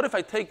question. What if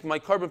I take my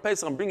carbon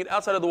paste and bring it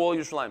outside of the wall of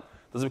Yerushalayim?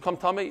 Does it become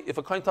tamei? If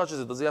a kohen touches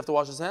it, does he have to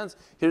wash his hands?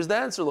 Here's the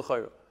answer,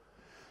 l'chayra.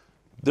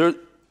 They're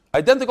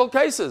identical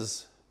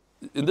cases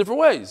in different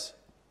ways.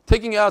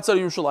 Taking it outside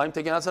of Yerushalayim,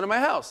 taking it outside of my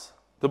house.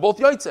 They're both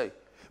yaitse.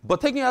 But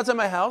taking it outside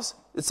my house,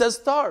 it says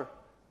tar.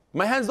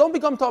 My hands don't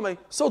become tamei.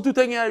 So too,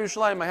 taking it out of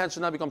Yerushalayim, my hands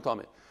should not become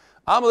tamei.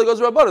 Amalei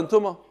goes rabbanan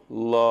tuma.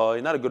 Lo,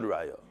 not a good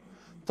raya.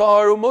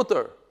 Tar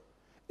umutar.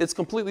 It's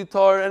completely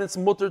tar and it's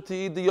mutter to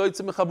eat the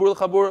yaitse mechabur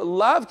l'chabur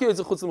lav ki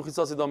yaitse chutz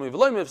l'mchitzasi dami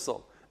v'loy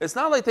mifsal. It's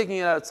not like taking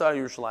it outside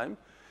of Yerushalayim.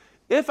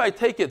 If I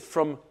take it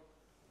from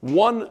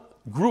one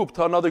group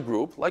to another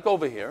group, like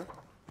over here,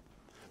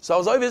 so I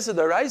was over here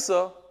the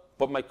raisa,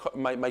 but my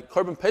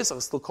carbon pesach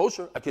is still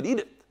kosher. I could eat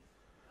it.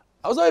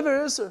 I was over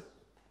here.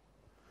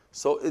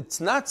 So it's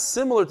not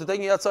similar to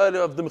taking it outside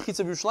of the mechitza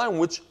of Yerushalayim,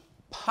 which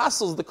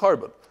passes the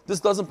carbon. This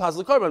doesn't pass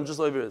the carbon. I'm just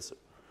over here.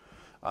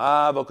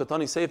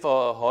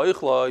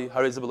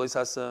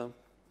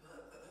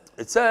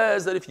 It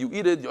says that if you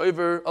eat it, you're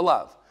over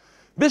alav.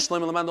 It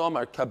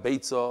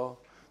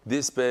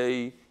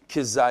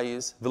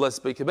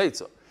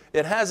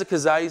has a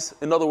kazayis.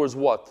 In other words,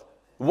 what?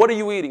 What are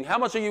you eating? How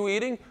much are you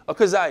eating? A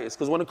kazayis.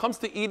 Because when it comes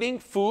to eating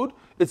food,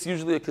 it's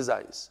usually a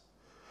kazayis.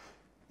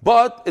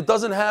 But it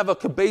doesn't have a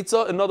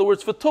kibetza, in other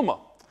words, for tumah.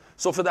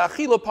 So for the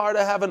achila part,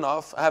 I have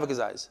enough. I have a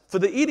kazayis. For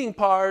the eating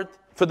part,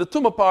 for the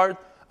tumah part,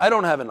 I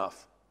don't have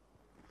enough.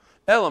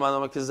 But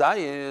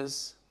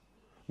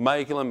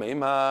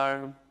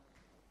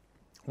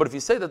if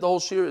you say that the whole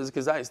shear is a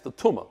kazayis, the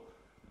tumah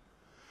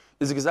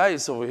is a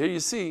kazayis over here,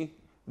 you see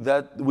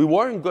that we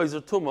weren't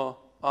Geyser Tumah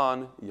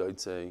on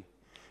Yotzei.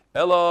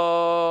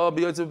 Ella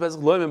b'Yotzei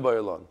b'Pesach lo yemen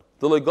b'Yerlan.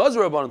 The lo Geyser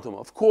Rabbanan Tumah.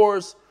 Of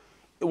course,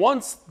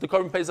 once the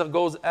Korban Pesach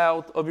goes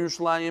out of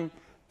Yerushalayim,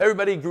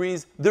 everybody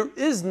agrees there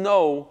is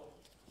no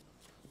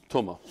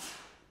Tumah.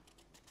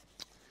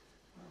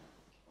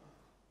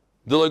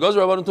 The lo Geyser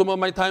Rabbanan Tumah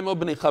my time of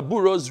b'nei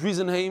Chabura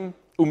zrizenheim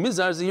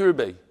umizar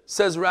zehiribei.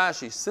 Says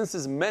Rashi, since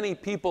there's many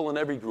people in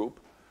every group,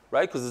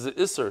 right? Because there's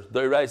an Isser,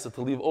 Doiraisa,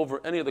 to leave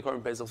over any of the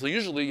Korban Pesach. So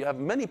usually you have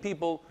many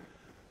people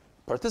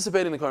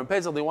participating in the Korban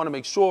Pesach. They want to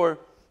make sure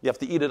you have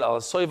to eat it ala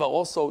soiva.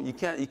 Also, you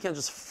can't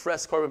just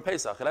fresh Korban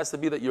Pesach. It has to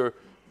be that you're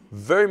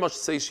very much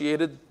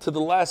satiated to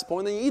the last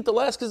point, and you eat the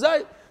last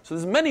kazayit. So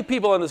there's many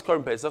people on this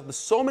Korban Pesach. There's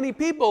so many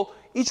people,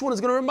 each one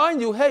is going to remind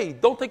you, hey,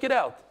 don't take it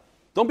out.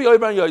 Don't be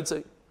over on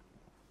Yotzei.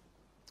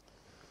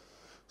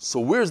 So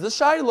where's the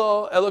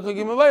Shaila?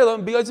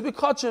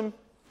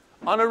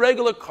 On a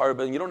regular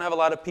carbon, you don't have a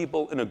lot of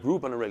people in a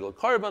group on a regular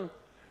carbon.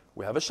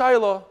 We have a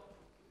Shaila.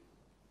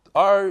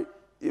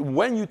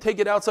 When you take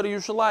it outside of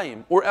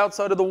Yerushalayim or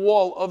outside of the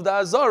wall of the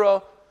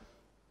Azara,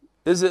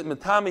 is it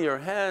metami your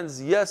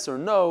hands, yes or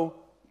no?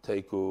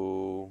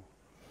 Teiku.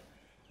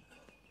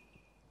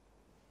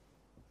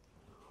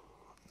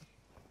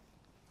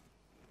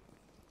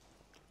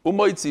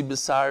 Umoitzi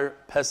besar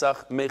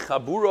pesach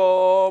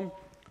mechabura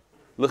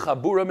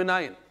lechabura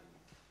minayin.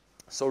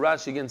 So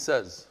Rashi again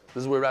says,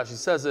 this is where Rashi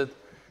says it,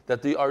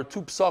 that there are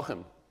two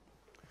psachim.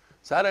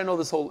 So how do I know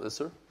this whole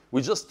Isser?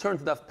 We just turned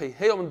to Daf Pei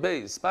Heyom and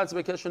Beis,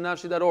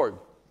 spatzbekeshnafshi.org.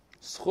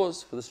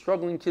 Schus for the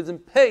struggling kids in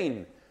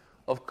pain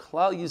of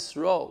Klal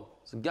Yisrael.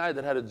 It's a guy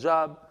that had a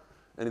job,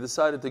 and he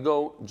decided to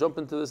go jump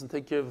into this and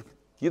take care of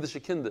Yiddish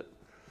kinder.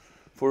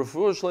 For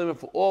Refuah Shleimah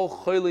for all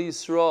Chayli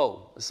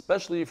Yisrael,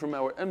 especially from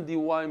our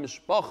MDY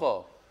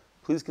Mishpacha,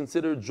 please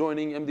consider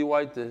joining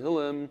MDY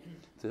Tehillim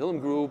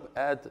group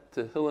at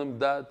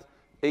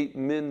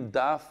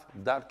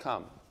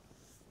tehillim.8mindaf.com.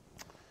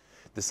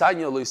 So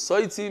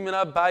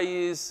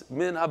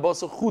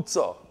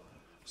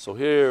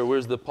here,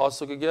 where's the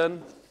pasuk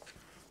again?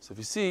 So if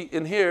you see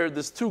in here,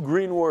 there's two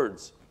green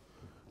words.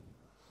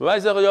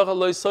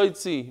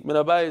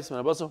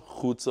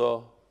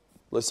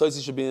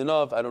 Loisaitzi should be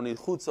enough. I don't need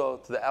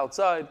chutza to the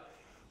outside.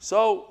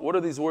 So what do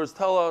these words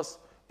tell us?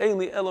 It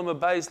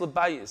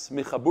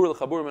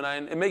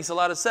makes a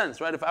lot of sense,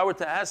 right? If I were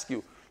to ask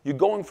you, you're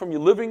going from your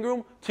living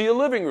room to your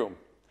living room.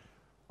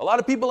 A lot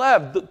of people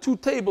have the two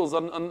tables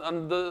on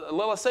the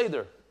Lela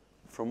Seder.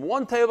 From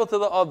one table to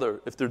the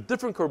other, if they're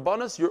different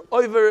korbanos, you're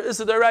over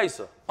Issa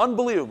Deraisa.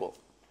 Unbelievable.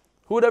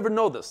 Who would ever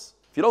know this?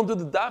 If you don't do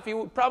the daf,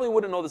 you probably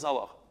wouldn't know this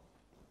halach.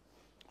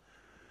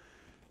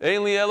 It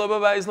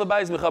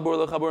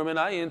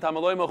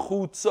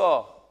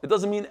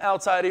doesn't mean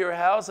outside of your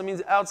house, it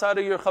means outside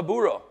of your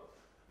chabura.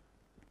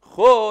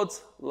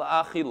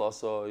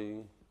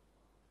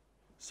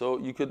 So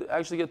you could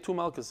actually get two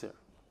malchus here.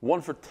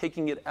 One for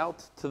taking it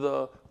out to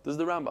this is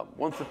the Rambam.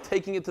 One for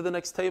taking it to the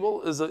next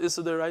table is a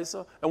Issa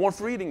Deraisa, and one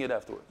for eating it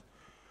afterwards.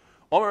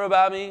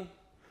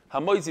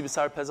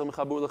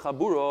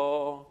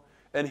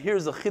 And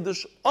here's a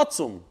Chiddush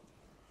Atzum.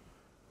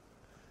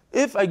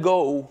 If I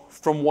go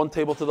from one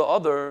table to the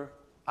other,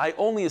 I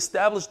only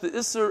establish the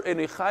Isser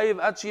and a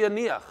Chayiv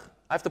Achiyaniach.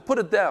 I have to put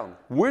it down.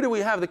 Where do we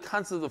have the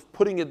concept of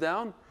putting it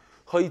down?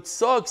 Look at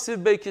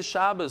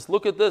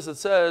this. It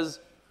says,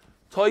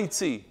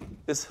 Toitzi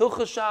is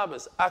Hilcha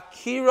Shabbos,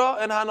 Akira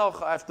and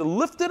Hanocha. I have to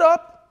lift it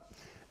up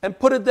and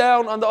put it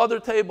down on the other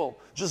table.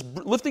 Just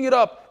lifting it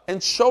up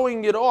and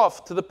showing it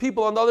off to the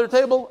people on the other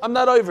table, I'm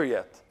not over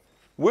yet.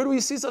 Where do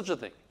we see such a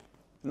thing?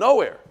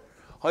 Nowhere.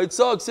 Look,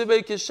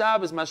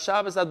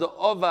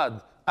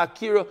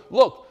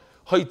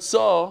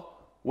 Haitzah,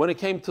 when it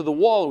came to the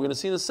wall, we're going to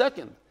see in a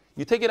second.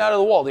 You take it out of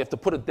the wall. Do you have to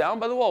put it down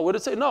by the wall? What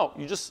did it say? No,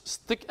 you just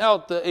stick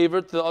out the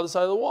aver to the other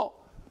side of the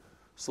wall.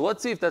 So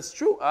let's see if that's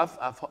true. You have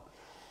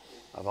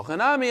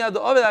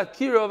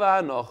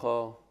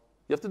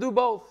to do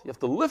both. You have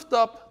to lift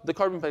up the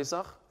Korban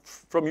Pesach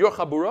from your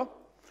Chabura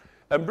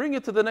and bring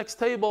it to the next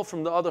table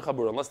from the other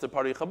Chabura, unless they're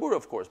part of your Chabura,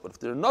 of course. But if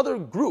they're another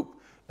group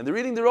and they're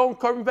eating their own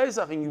Korban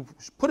Pesach and you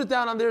put it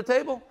down on their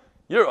table,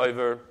 you're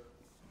over.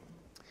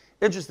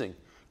 Interesting.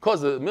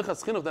 Because the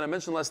Minchas Chinuch that I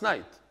mentioned last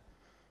night,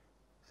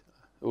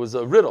 it was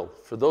a riddle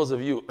for those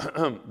of you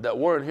that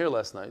weren't here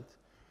last night.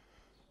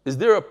 Is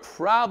there a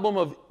problem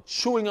of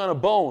chewing on a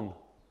bone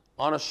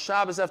on a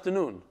Shabbos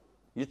afternoon?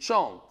 You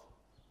chomp.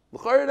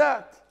 Look at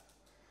that.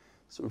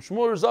 So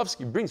Shmuel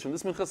Rozovsky brings from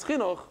this Minchas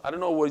Chinuch, I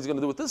don't know what he's going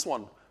to do with this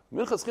one.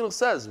 Minchas Chinuch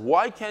says,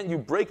 why can't you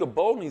break a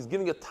bone? He's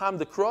giving a tam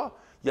dekra.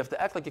 You have to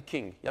act like a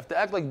king. You have to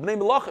act like Bnei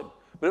Melachim.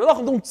 Bnei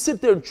Melachim don't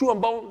sit there and chew on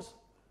bones.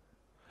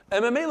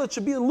 And Mamela, it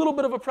should be a little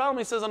bit of a problem,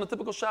 he says, on a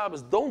typical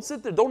Shabbos. Don't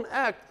sit there, don't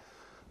act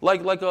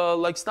like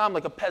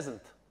a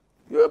peasant.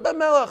 You're a Ben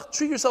Melech.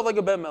 Treat yourself like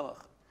a Ben Melech.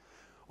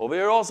 Over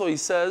here also, he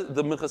says,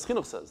 the Minchas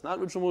Chinuch says, not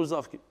Reb Shmuel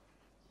Rozovsky.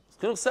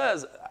 Chinuch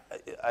says,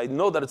 I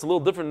know that it's a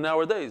little different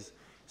nowadays.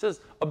 He says,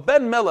 a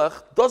Ben Melech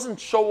doesn't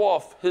show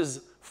off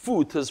his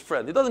food to his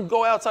friend. He doesn't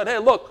go outside, hey,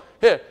 look,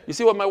 Here, you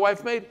see what my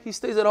wife made? He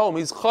stays at home.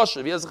 He's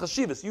chashiv. He has a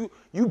chashivas.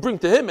 You bring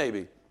to him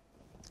maybe.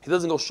 He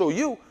doesn't go show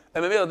you.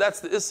 And maybe that's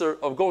the isser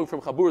of going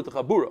from chabura to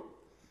chabura.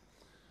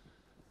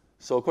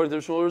 So according to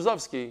Shmuel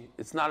Rozovsky,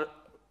 it's not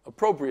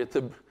appropriate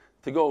to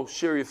go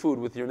share your food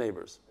with your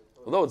neighbors.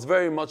 Although it's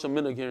very much a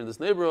minhag here in this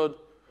neighborhood.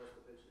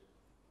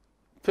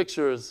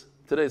 Pictures.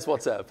 Today's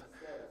WhatsApp.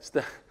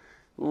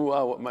 Ooh,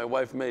 wow, what my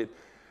wife made.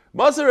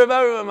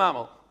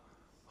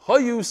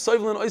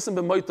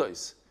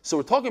 So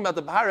we're talking about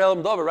the Bahar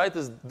Elam Davar, right?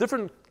 There's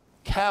different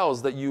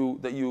cows that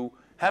you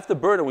have to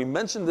burn, and we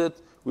mentioned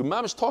it. We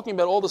were talking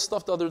about all the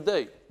stuff the other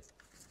day,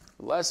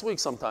 last week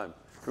sometime.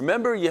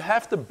 Remember, you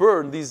have to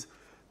burn these,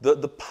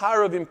 the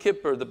Par of Yom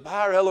Kippur, the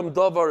Bahar Elam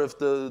Davar. If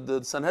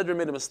the Sanhedrin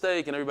made a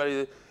mistake and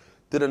everybody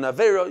did an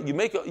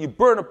Avera, you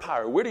burn a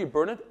Par. Where do you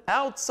burn it?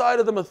 Outside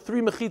of the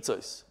three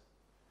mechitzos.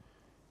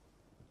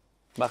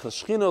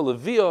 Machnas Shechina,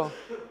 Levia,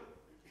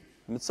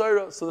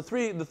 Mitzayra. So the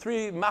three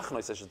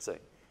machnos, I should say.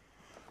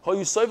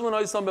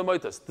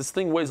 This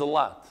thing weighs a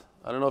lot.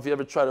 I don't know if you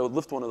ever try to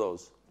lift one of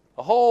those.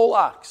 A whole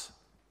ox.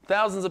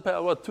 Thousands of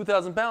pounds,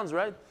 2,000 pounds,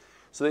 right?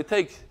 So they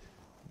take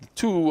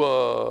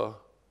two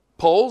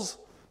poles,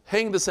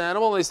 hang this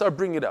animal, and they start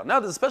bringing it out. Now,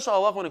 there's a special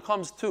halach when it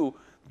comes to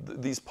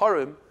these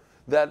parim,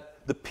 that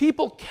the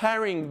people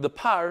carrying the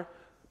par,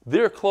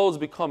 their clothes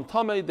become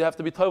tamei, they have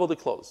to be tovel the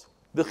clothes.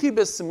 The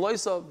chibes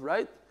simloisav,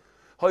 right?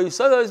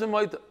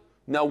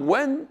 Now,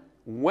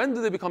 when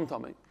do they become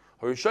tamei?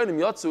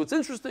 It's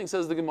interesting,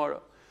 says the Gemara,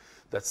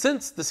 that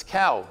since this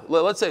cow,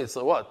 let's say it's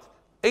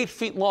 8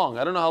 feet long.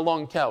 I don't know how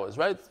long a cow is,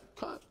 right?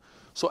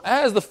 So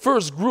as the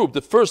first group,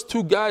 the first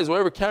two guys,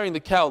 whoever carrying the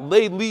cow,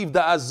 they leave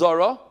the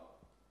Azara,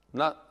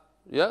 the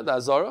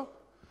Azara.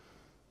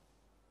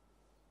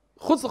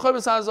 Chutz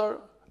l'chayim Azara.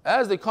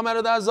 As they come out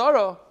of the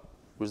Azara,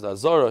 where's the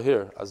Azara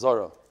here?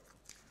 Azara.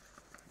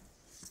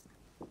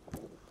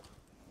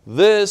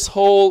 This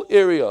whole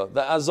area,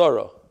 the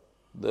Azara,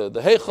 the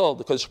Heichal,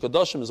 the Kodesh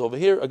Kodashim is over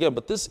here again,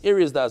 but this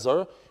area is the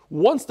Azara.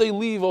 Once they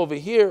leave over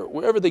here,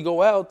 wherever they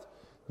go out,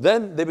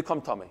 then they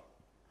become Tamei.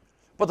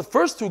 But the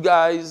first two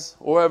guys,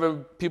 or whoever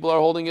people are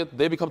holding it,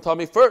 they become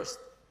Tamei first.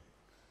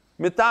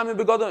 Mitami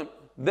begodim.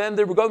 Then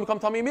their begodim become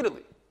Tamei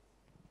immediately.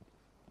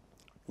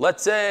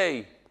 Let's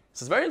say,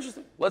 this is very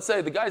interesting. Let's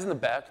say the guys in the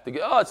back, they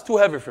go, it's too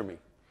heavy for me.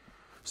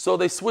 So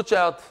they switch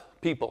out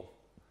people.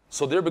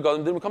 So their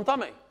begodim didn't become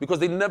Tamei, because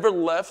they never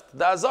left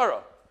the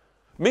Azara.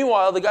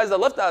 Meanwhile, the guys that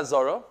left the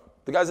Azara,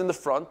 the guys in the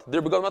front,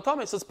 they're begodim not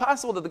Tamei. So it's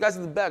possible that the guys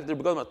in the back, they're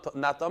begodim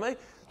not Tamei.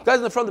 The guys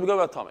in the front, they're begodim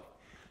not Tamei.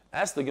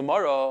 Ask the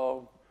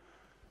Gemara,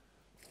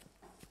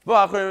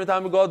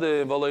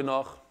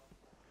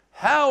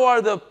 how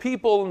are the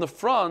people in the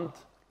front,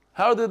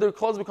 how did their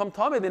clothes become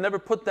Tamei? They never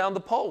put down the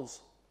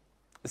poles.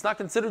 It's not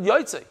considered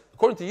Yotzei.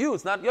 According to you,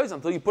 it's not Yotzei.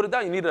 Until you put it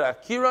down, you need an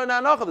Akira and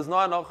Anacha. There's no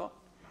Anacha.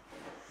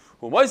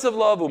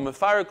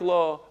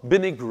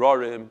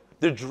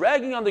 They're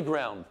dragging on the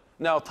ground.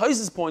 Now,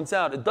 Taisus points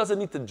out, it doesn't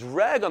need to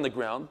drag on the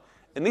ground.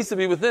 It needs to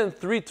be within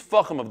 3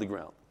 tefachim of the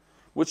ground.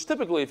 Which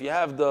typically, if you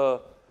have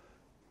the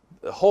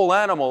whole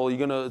animal,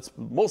 it's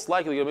most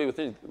likely going to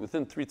be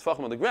within 3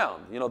 tefachim of the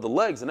ground. The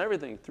legs and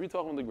everything, 3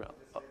 tefachim of the ground.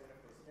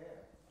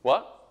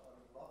 What?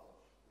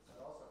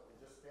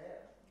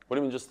 What do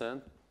you mean just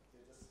stand?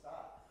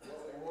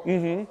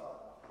 Mm-hmm.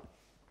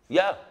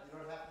 Yeah.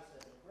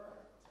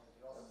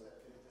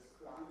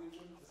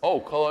 Oh,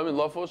 kol hamin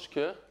lafosh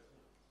ke.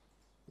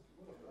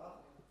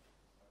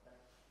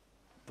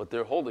 But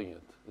they're holding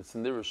it. It's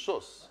in their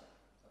rishus.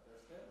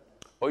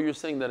 Or you're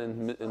saying that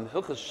in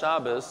Hilchas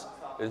Shabbos,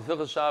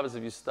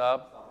 if you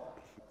stop,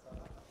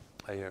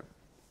 I hear.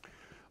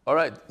 All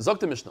right,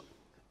 Zok Mishnah.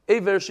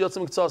 Eiver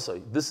shiyatzim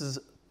k'tzasai. This is,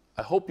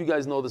 I hope you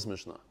guys know this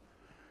Mishnah.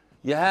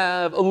 You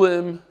have a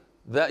limb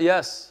that,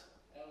 yes.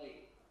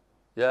 Ellie.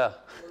 Yeah.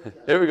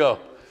 Here we go.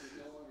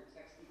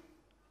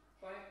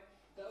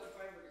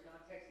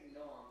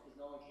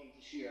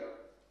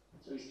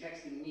 So he's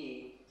texting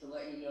me to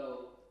let you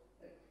know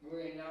that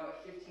we're now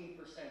at 15%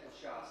 of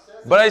shots.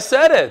 But I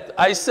said it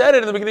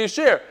in the beginning of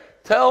Shir.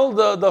 Tell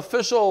the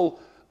official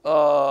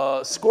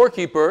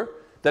scorekeeper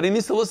that he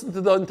needs to listen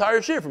to the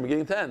entire Shir from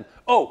beginning to end.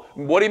 Oh,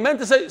 what he meant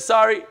to say is,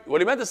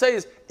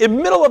 in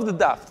the middle of the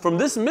daf, from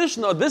this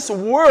Mishnah, this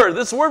word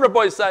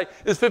Rabbi Yisai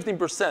is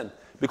 15%.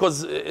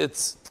 Because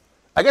it's,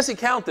 I guess he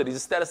counted, he's a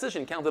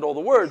statistician, he counted all the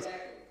words.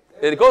 Exactly.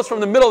 It goes from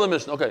the middle of the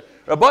Mishnah. Okay.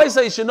 Rabbi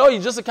says you should know, you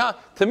just account.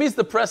 To me, it's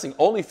depressing.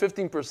 Only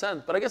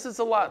 15%, but I guess it's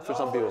a lot for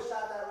some people.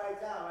 Shot that right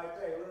down, right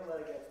there. You wouldn't let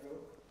it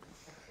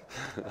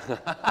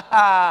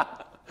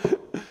get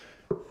through.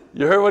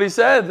 You heard what he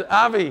said,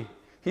 Avi?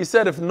 He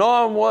said if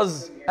Noam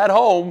was at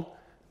home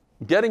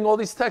getting all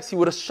these texts, he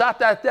would have shot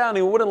that down.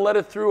 He wouldn't let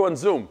it through on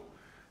Zoom.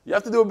 You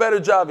have to do a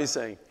better job, he's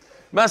saying.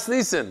 Mas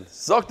Nissen,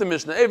 Zok the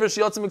Mishnah.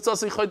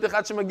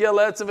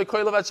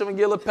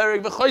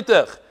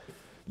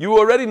 You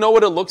already know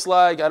what it looks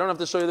like. I don't have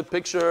to show you the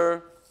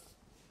picture.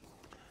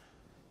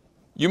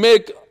 You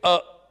make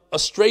a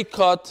straight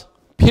cut,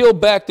 peel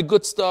back the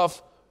good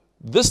stuff.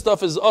 This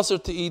stuff is usher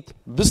to eat.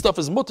 This stuff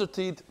is mutter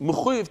to eat,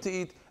 mechuyev to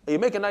eat. And you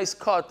make a nice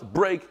cut,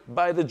 break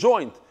by the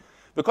joint.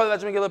 But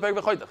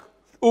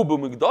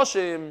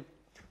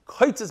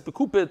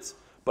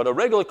a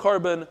regular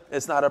carbon,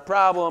 it's not a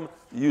problem.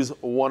 Use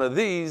one of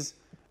these,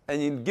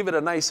 and you give it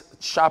a nice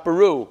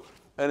chaperoo,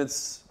 and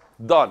it's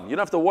done. You don't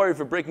have to worry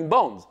for breaking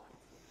bones.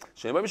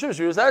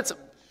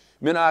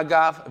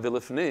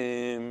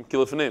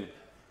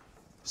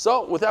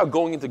 So, without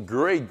going into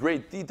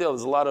great detail,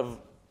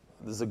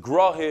 there's a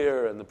gra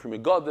here and the Pri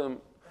Megadim.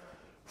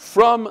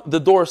 From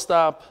the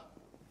doorstop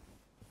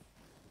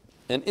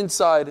and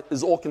inside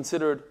is all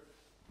considered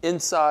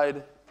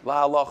inside,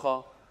 la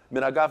halacha,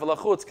 min hagaf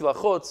lachutz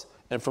kilachutz,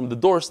 and from the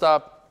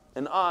doorstop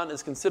and on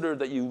is considered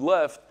that you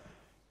left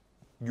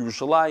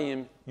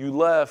Yerushalayim, you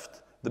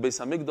left the Beis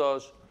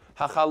Hamikdash,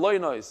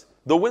 hachaloynos,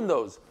 the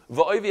windows,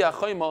 va'oivi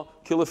hachayma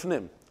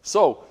kilifnim.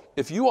 So,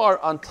 if you are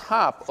on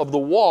top of the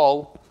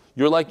wall,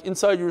 you're like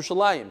inside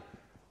Yerushalayim.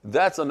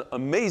 That's an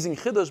amazing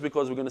chiddush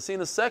because we're going to see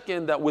in a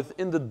second that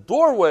within the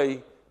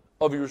doorway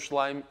of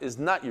Yerushalayim is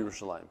not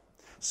Yerushalayim.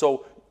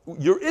 So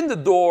you're in the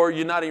door,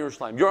 you're not in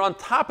Yerushalayim. You're on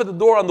top of the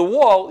door on the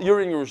wall, you're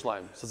in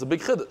Yerushalayim. So it's a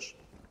big chiddush.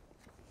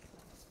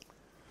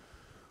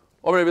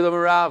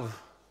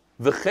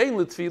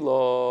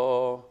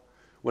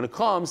 When it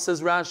comes,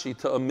 says Rashi,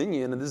 to a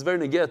minyan, and this is very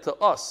neged to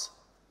us,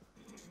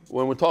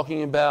 when we're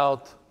talking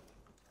about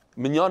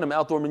minyanim,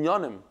 outdoor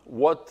minyanim,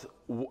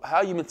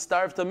 how you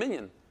mitzdarif to a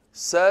minyan?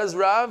 Says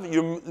Rav,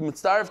 you're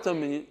mitzdarif to a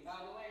minyan. By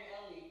the way,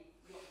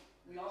 Eli,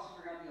 we also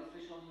forgot the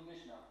official new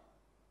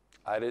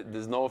Mishnah.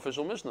 There's no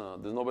official Mishnah.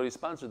 There's nobody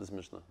sponsored this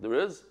Mishnah. There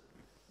is?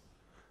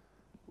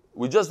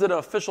 We just did an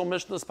official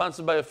Mishnah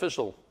sponsored by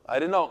official. I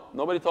didn't know.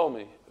 Nobody told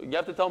me. You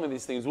have to tell me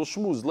these things. We'll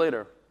shmooze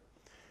later.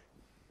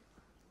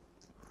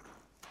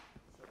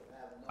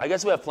 I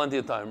guess we have plenty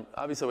of time.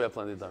 Obviously, we have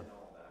plenty of time.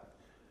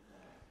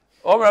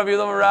 Rav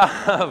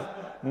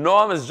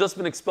Noam has just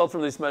been expelled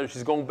from this matter.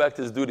 She's going back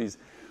to his duties.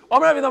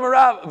 Rav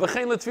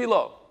v'chein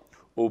l'tfilo.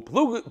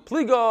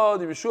 Pliga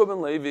the Yeshua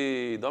ben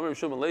Levi. Damer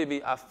Yeshua ben Levi.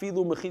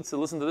 Afilu mechitza.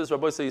 Listen to this.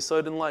 Rabbi say you saw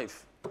it in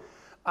life.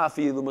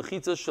 Afilu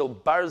mechitza shel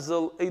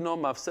barzel eino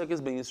mafsekes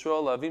ben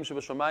Yisrael avim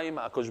shebashamayim.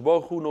 Akash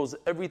Baruch Hu knows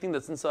everything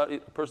that's inside a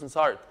person's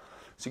heart.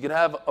 So you can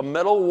have a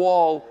metal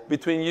wall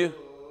between you.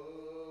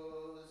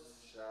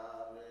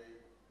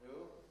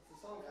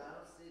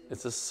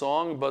 It's a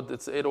song, but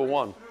it's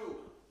 801.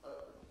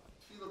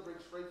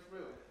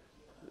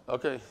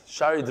 Okay,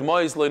 Shari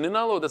D'mois Lo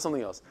Ninalo, that's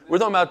something else. We're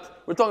talking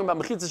about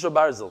Mechitza Shel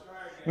Barzel.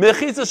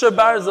 Mechitza Shel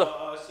Barzel.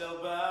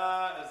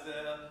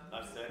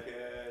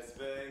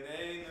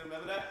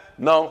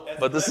 No,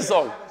 but this is a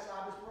song.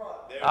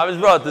 Avish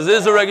brought. This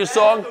is a regular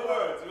song.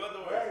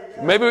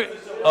 Maybe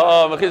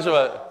Mechitza Shel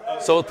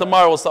Barzel. So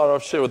tomorrow we'll start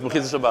off shit with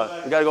Mechitza Shel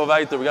Barzel. We gotta go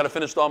weiter. We gotta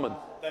finish the Amud.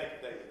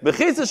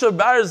 Mechitza Shel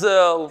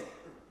Barzel.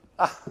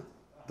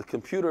 The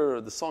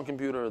computer, the song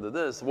computer, the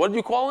this. What did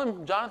you call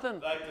him, Jonathan?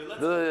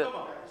 Come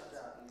on.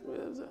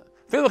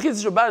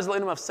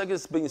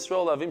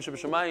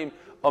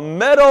 A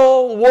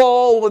metal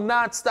wall would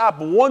not stop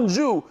one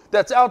Jew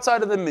that's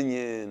outside of the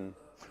minyan.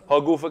 Why?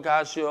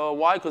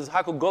 Because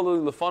Hakol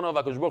Gololi Lefanov,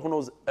 Hakadosh Baruch Hu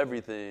knows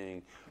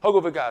everything.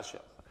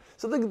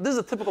 So this is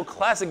a typical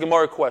classic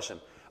Gemara question.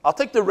 I'll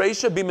take the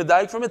Reisha, be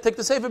medayik from it, take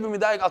the Sefer, be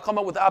medayik, I'll come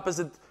up with the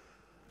opposite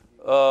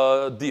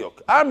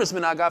diuk.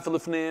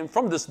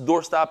 From this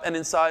doorstop and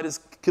inside is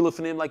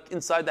kilifnim, like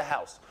inside the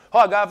house.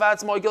 But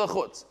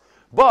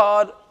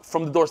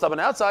from the doorstop and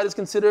outside is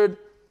considered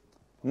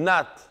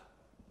not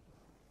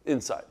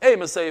inside. But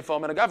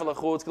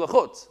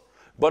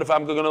if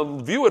I'm going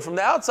to view it from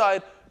the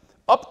outside,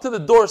 up to the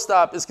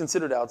doorstop is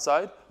considered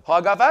outside.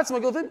 So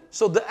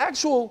the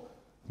actual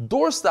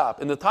doorstop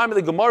in the time of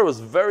the Gemara was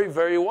very,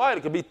 very wide.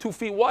 It could be 2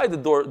 feet wide,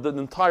 the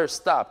entire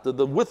stop,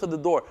 the width of the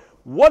door.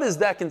 What is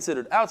that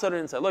considered? Outside or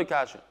inside? Lo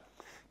kasha.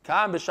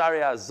 Kan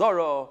b'shari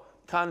azara,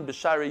 kan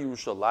b'shari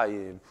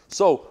Yerushalayim.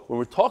 So when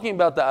we're talking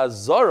about the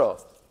azara,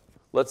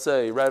 let's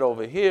say right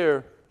over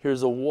here,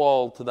 here's a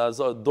wall to the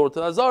azara, door to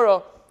the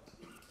azara.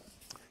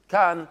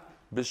 Kan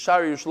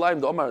b'shari Yerushalayim.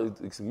 The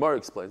Omar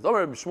explains. The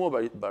Omar b'shmuel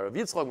bar Rav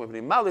Yitzchak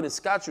mepnei malin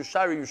iskatzu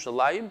shari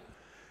Yerushalayim.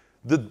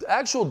 The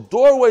actual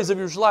doorways of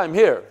Yerushalayim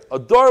here, a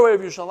doorway of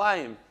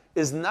Yerushalayim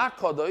is not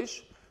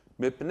kadosh.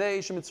 Person has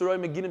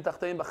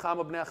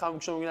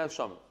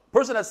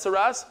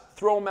saras,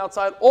 throw him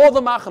outside. All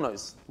the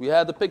machanos. We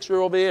had the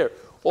picture over here.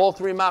 All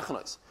 3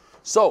 machanos.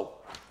 So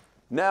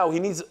now he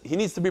needs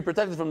to be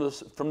protected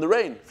from the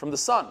rain, from the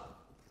sun.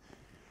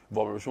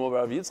 But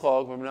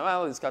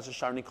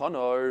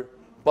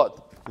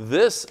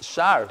this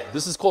shar,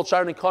 this is called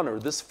Shar Nikanor.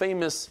 This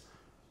famous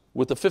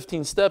with the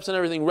 15 steps and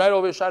everything, right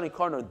over Shar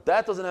Nikanor.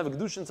 That doesn't have a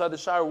kedusha inside the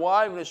shar.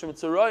 Why?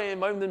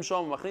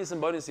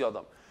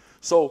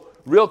 So,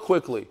 real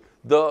quickly,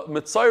 the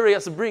Mitzayri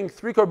has to bring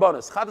 3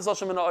 karbanos. Chatas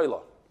Hashem and Ha'olah.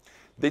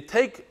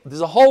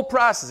 There's a whole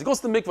process. He goes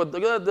to the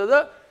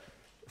mikvah.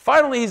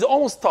 Finally, he's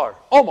almost tar.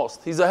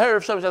 Almost. He's a hair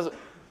of Shem.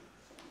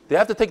 They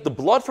have to take the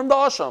blood from the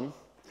Asham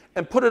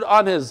and put it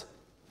on his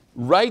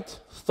right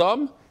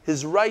thumb,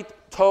 his right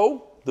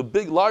toe, the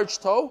big, large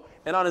toe,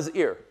 and on his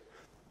ear.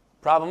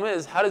 Problem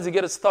is, how does he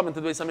get his thumb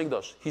into the Beis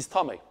HaMikdash? He's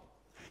tummy.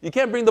 You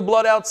can't bring the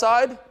blood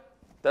outside.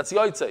 That's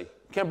Yaitse. You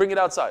can't bring it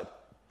outside.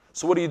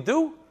 So what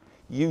do?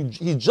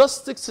 He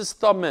just sticks his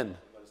thumb in.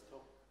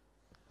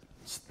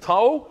 His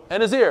toe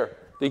and his ear.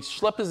 They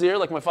schlep his ear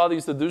like my father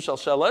used to do,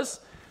 shalsheles.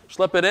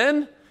 Schlep it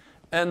in.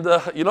 And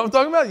you know what I'm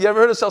talking about? You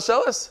ever heard of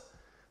shalsheles?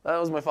 That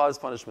was my father's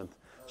punishment.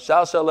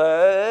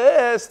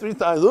 Shalsheles 3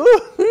 times.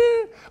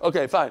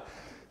 Okay, fine.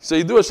 So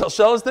you do a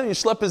shalsheles thing, you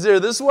schlep his ear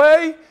this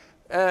way,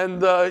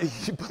 and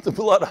you put the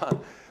blood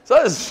on. So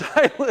that's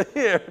Shaila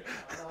here.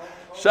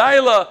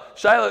 Shaila,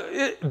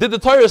 did the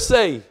Torah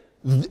say,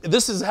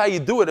 this is how you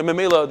do it, and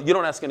Memela, you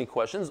don't ask any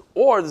questions?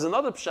 Or there's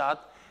another pshat,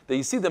 that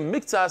you see the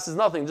miktsas is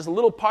nothing, just a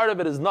little part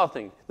of it is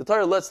nothing. The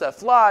Torah lets that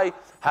fly.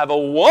 Have a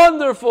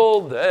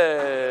wonderful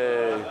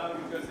day.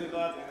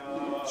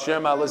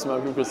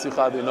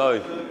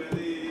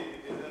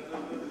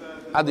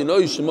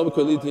 Adonai shemo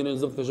b'kolit hine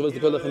zok tashavos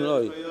l'kol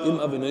Adonai im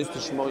Adonai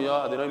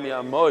tishmoya Adonai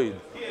mi'amoid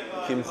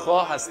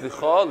kimcha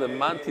haslicha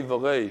leman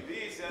tivorei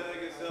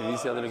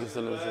kivisi Adonai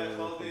kisel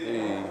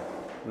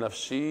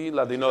nafshi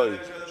l'Adonai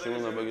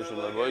shemon l'boy shem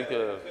l'boy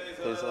ke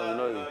kisel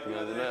Adonai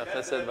Adonai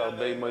chesed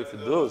v'arbei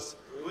moifedus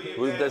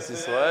hu yivdes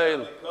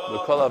Yisrael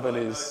v'kol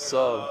avnei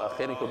Yisrael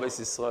achein kol beis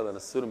Yisrael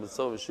anasurim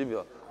b'tzor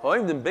v'shivya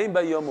hoim dem bein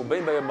bayom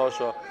u'bein bayom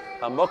moshe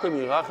hamokim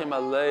yirachim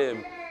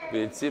aleim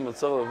ויצאים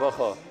מצור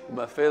לברכה,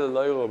 ומאפל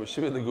אלוהירו,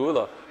 משיב את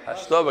הגאולה,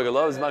 השטוב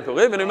הגלוב זמן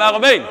קוראים, ונאמר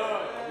אמן.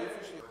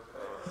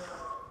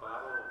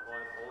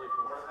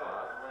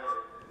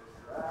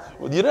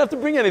 Well, you don't have to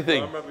bring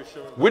anything.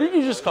 Where did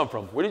you just come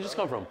from? From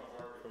Renana.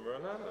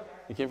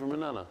 You came from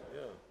Renana?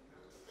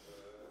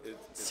 Yeah.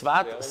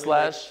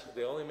 Tzvat /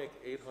 They only make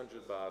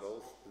 800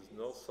 bottles. There's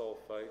no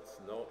sulfites,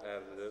 no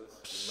additives.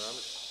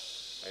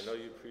 I know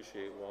you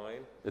appreciate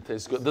wine. It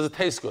tastes good. Does it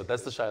taste good?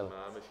 That's the shayla.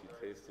 Mama, she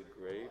tasted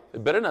great.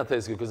 It better not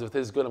taste good, because if it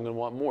tastes good, I'm going to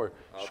want more.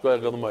 Thank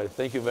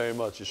you very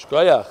much.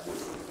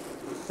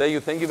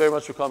 Thank you very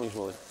much for coming,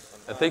 Shmuley.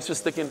 And thanks for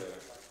sticking.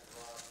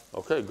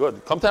 Okay,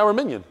 good. Come to our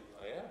minyan.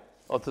 I am.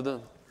 Oh, to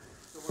the.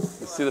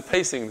 You see the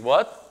pacing.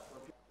 What?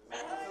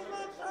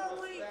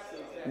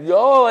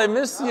 Yo, I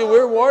missed you.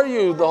 Where were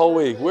you the whole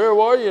week? Where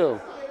were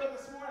you?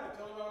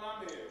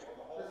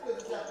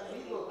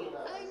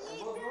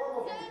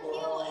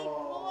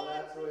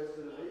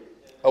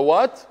 A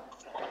what?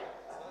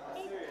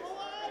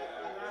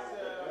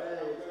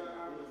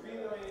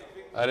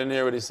 I didn't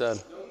hear what he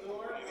said.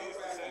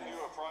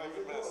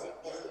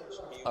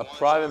 A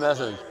private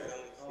message.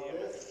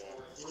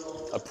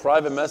 A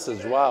private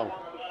message, wow.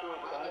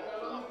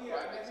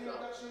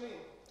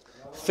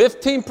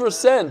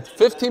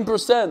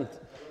 15%.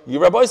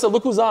 Your Rabbi said,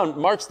 look who's on.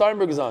 Mark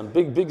Steinberg is on.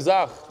 Big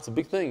Zach. It's a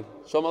big thing.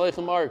 Shalom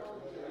Aleichem, Mark.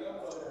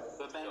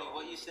 But Benny,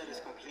 what you said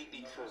is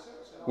completely true.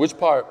 Which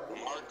part?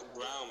 Mark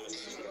Brown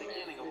is the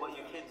beginning of what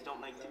your kids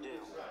don't like to do.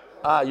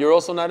 Ah, you're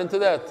also not into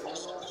that?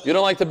 You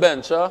don't like to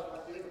bench, huh?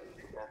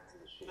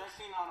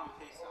 Especially not on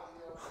Pesach.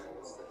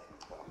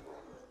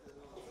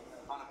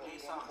 On a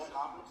Pesach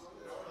Shabbos.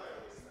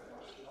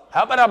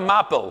 How about a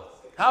mappel?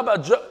 How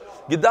about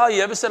Gedal?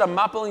 You ever said a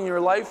mappel in your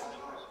life?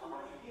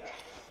 Yeah,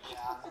 I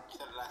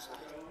said it last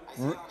night. I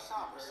said on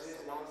Shabbos.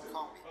 No one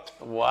called me.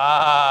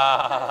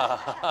 Wow.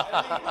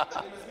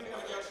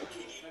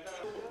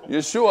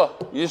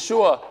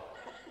 Yeshua.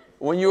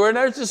 When you were in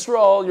Eretz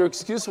Yisrael, your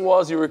excuse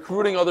was you're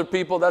recruiting other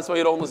people. That's why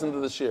you don't listen to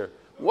the shir.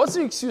 What's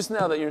your excuse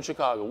now that you're in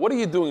Chicago? What are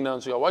you doing now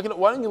in Chicago?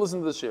 Why don't you listen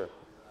to the shir?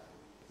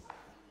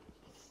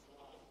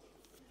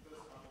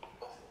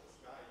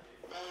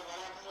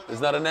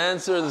 There's not an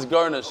answer. There's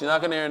garnish. You're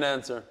not going to hear an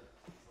answer.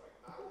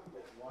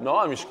 No,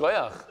 I'm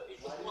Yishkoyach.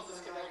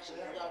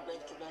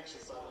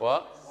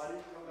 What?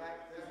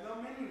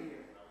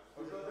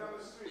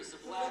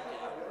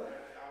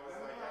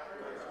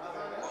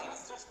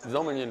 There's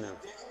no menu here.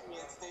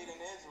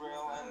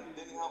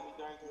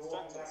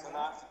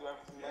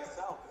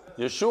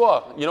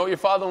 Yeshua, you know what your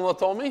father-in-law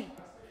told me?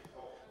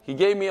 He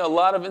gave me a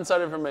lot of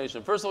inside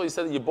information. First of all, he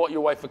said that you bought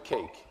your wife a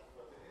cake.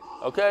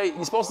 Okay?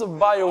 You're supposed to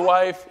buy your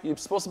wife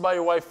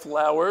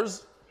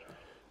flowers.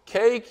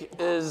 Cake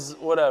is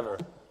whatever.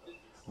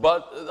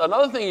 But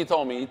another thing he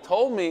told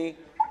me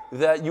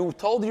that you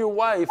told your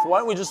wife, why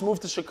don't we just move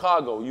to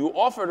Chicago? You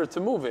offered her to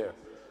move here.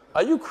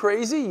 Are you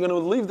crazy? You're going to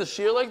leave the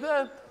shir like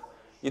that?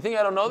 You think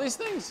I don't know these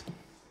things?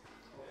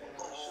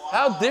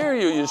 How dare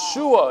you,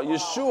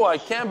 Yeshua, I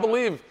can't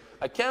believe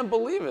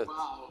it.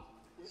 Wow.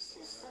 This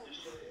is the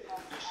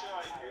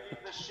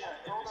shit.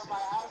 Over my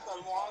house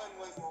on Wallen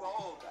was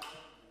sold.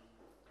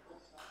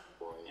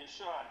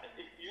 Yeshua,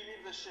 if you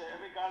leave the shit,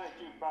 every guy that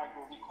you back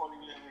will be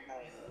calling you every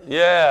night.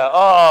 Yeah,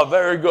 oh,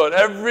 very good.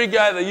 Every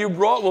guy that you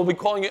brought will be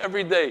calling you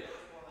every day.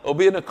 It'll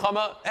be in a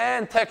comma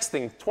and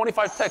texting.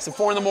 25 texts at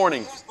 4 in the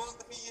morning. You're supposed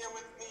to be here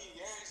with me.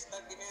 You're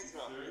stuck in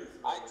Israel.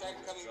 I tried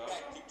coming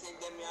back. You can't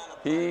get me on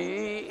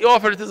a He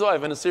offered it to his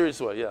wife in a serious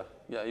way, yeah.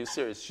 Yeah, he was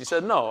serious. She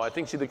said no. I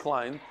think she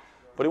declined,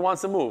 but he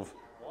wants to move.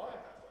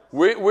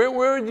 Why?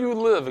 Where do you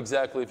live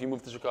exactly if you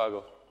move to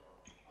Chicago?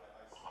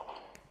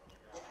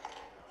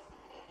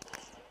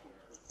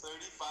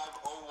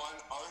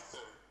 3501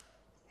 Arthur.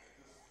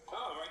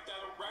 Oh, right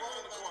down the corner.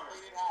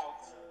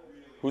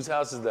 Whose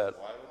house is that?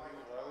 Why would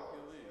he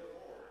leave?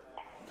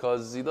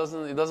 because he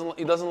doesn't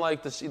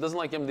like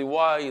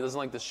MDY. He doesn't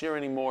like the shir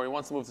anymore. He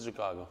wants to move to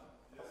Chicago.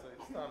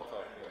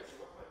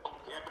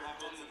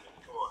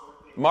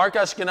 Mark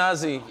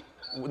Ashkenazi,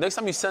 next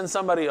time you send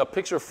somebody a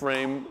picture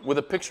frame with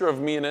a picture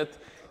of me in it,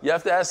 you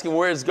have to ask him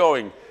where it's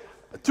going.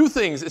 Two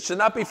things: it should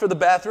not be for the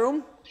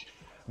bathroom,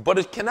 but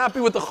it cannot be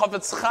with the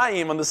Chafetz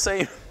Chaim on the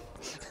same.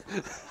 He sent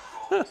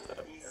me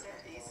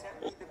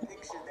the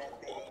picture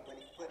that day when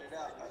he put it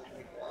up. I was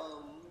like,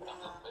 oh no.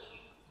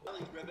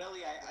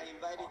 Rebelli, I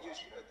invited you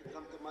to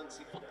come to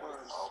Muncie for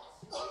Purim.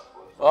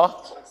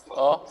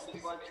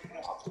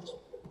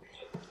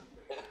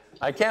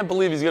 I can't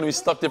believe he's going to be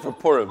stuck there for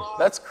Purim.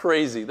 That's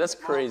crazy. That's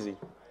crazy.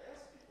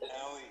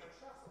 Ellie,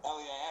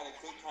 I had a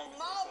good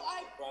conversation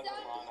with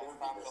brother-in-law, and I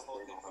stopped the whole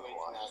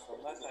situation now. So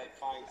unless I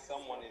find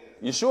someone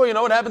in... You sure? You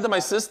know what happened to my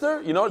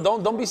sister? You know,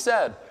 don't be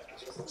sad.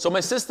 So my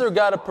sister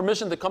got a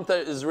permission to come to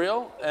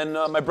Israel, and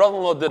my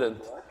brother-in-law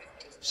didn't.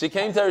 She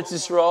came to Eretz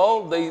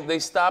Yisrael. They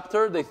stopped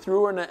her. They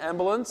threw her in an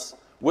ambulance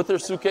with her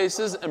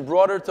suitcases and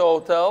brought her to a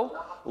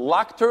hotel,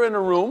 locked her in a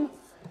room.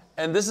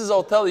 And this is a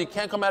hotel. You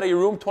can't come out of your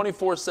room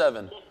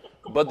 24/7.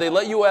 But they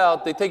let you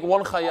out. They take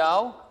one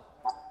chayal,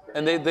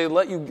 and they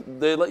let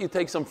you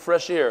take some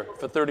fresh air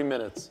for 30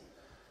 minutes.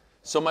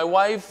 So my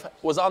wife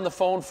was on the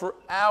phone for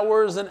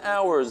hours and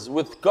hours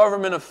with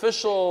government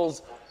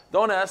officials.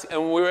 Don't ask.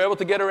 And we were able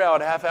to get her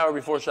out a half hour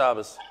before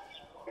Shabbos.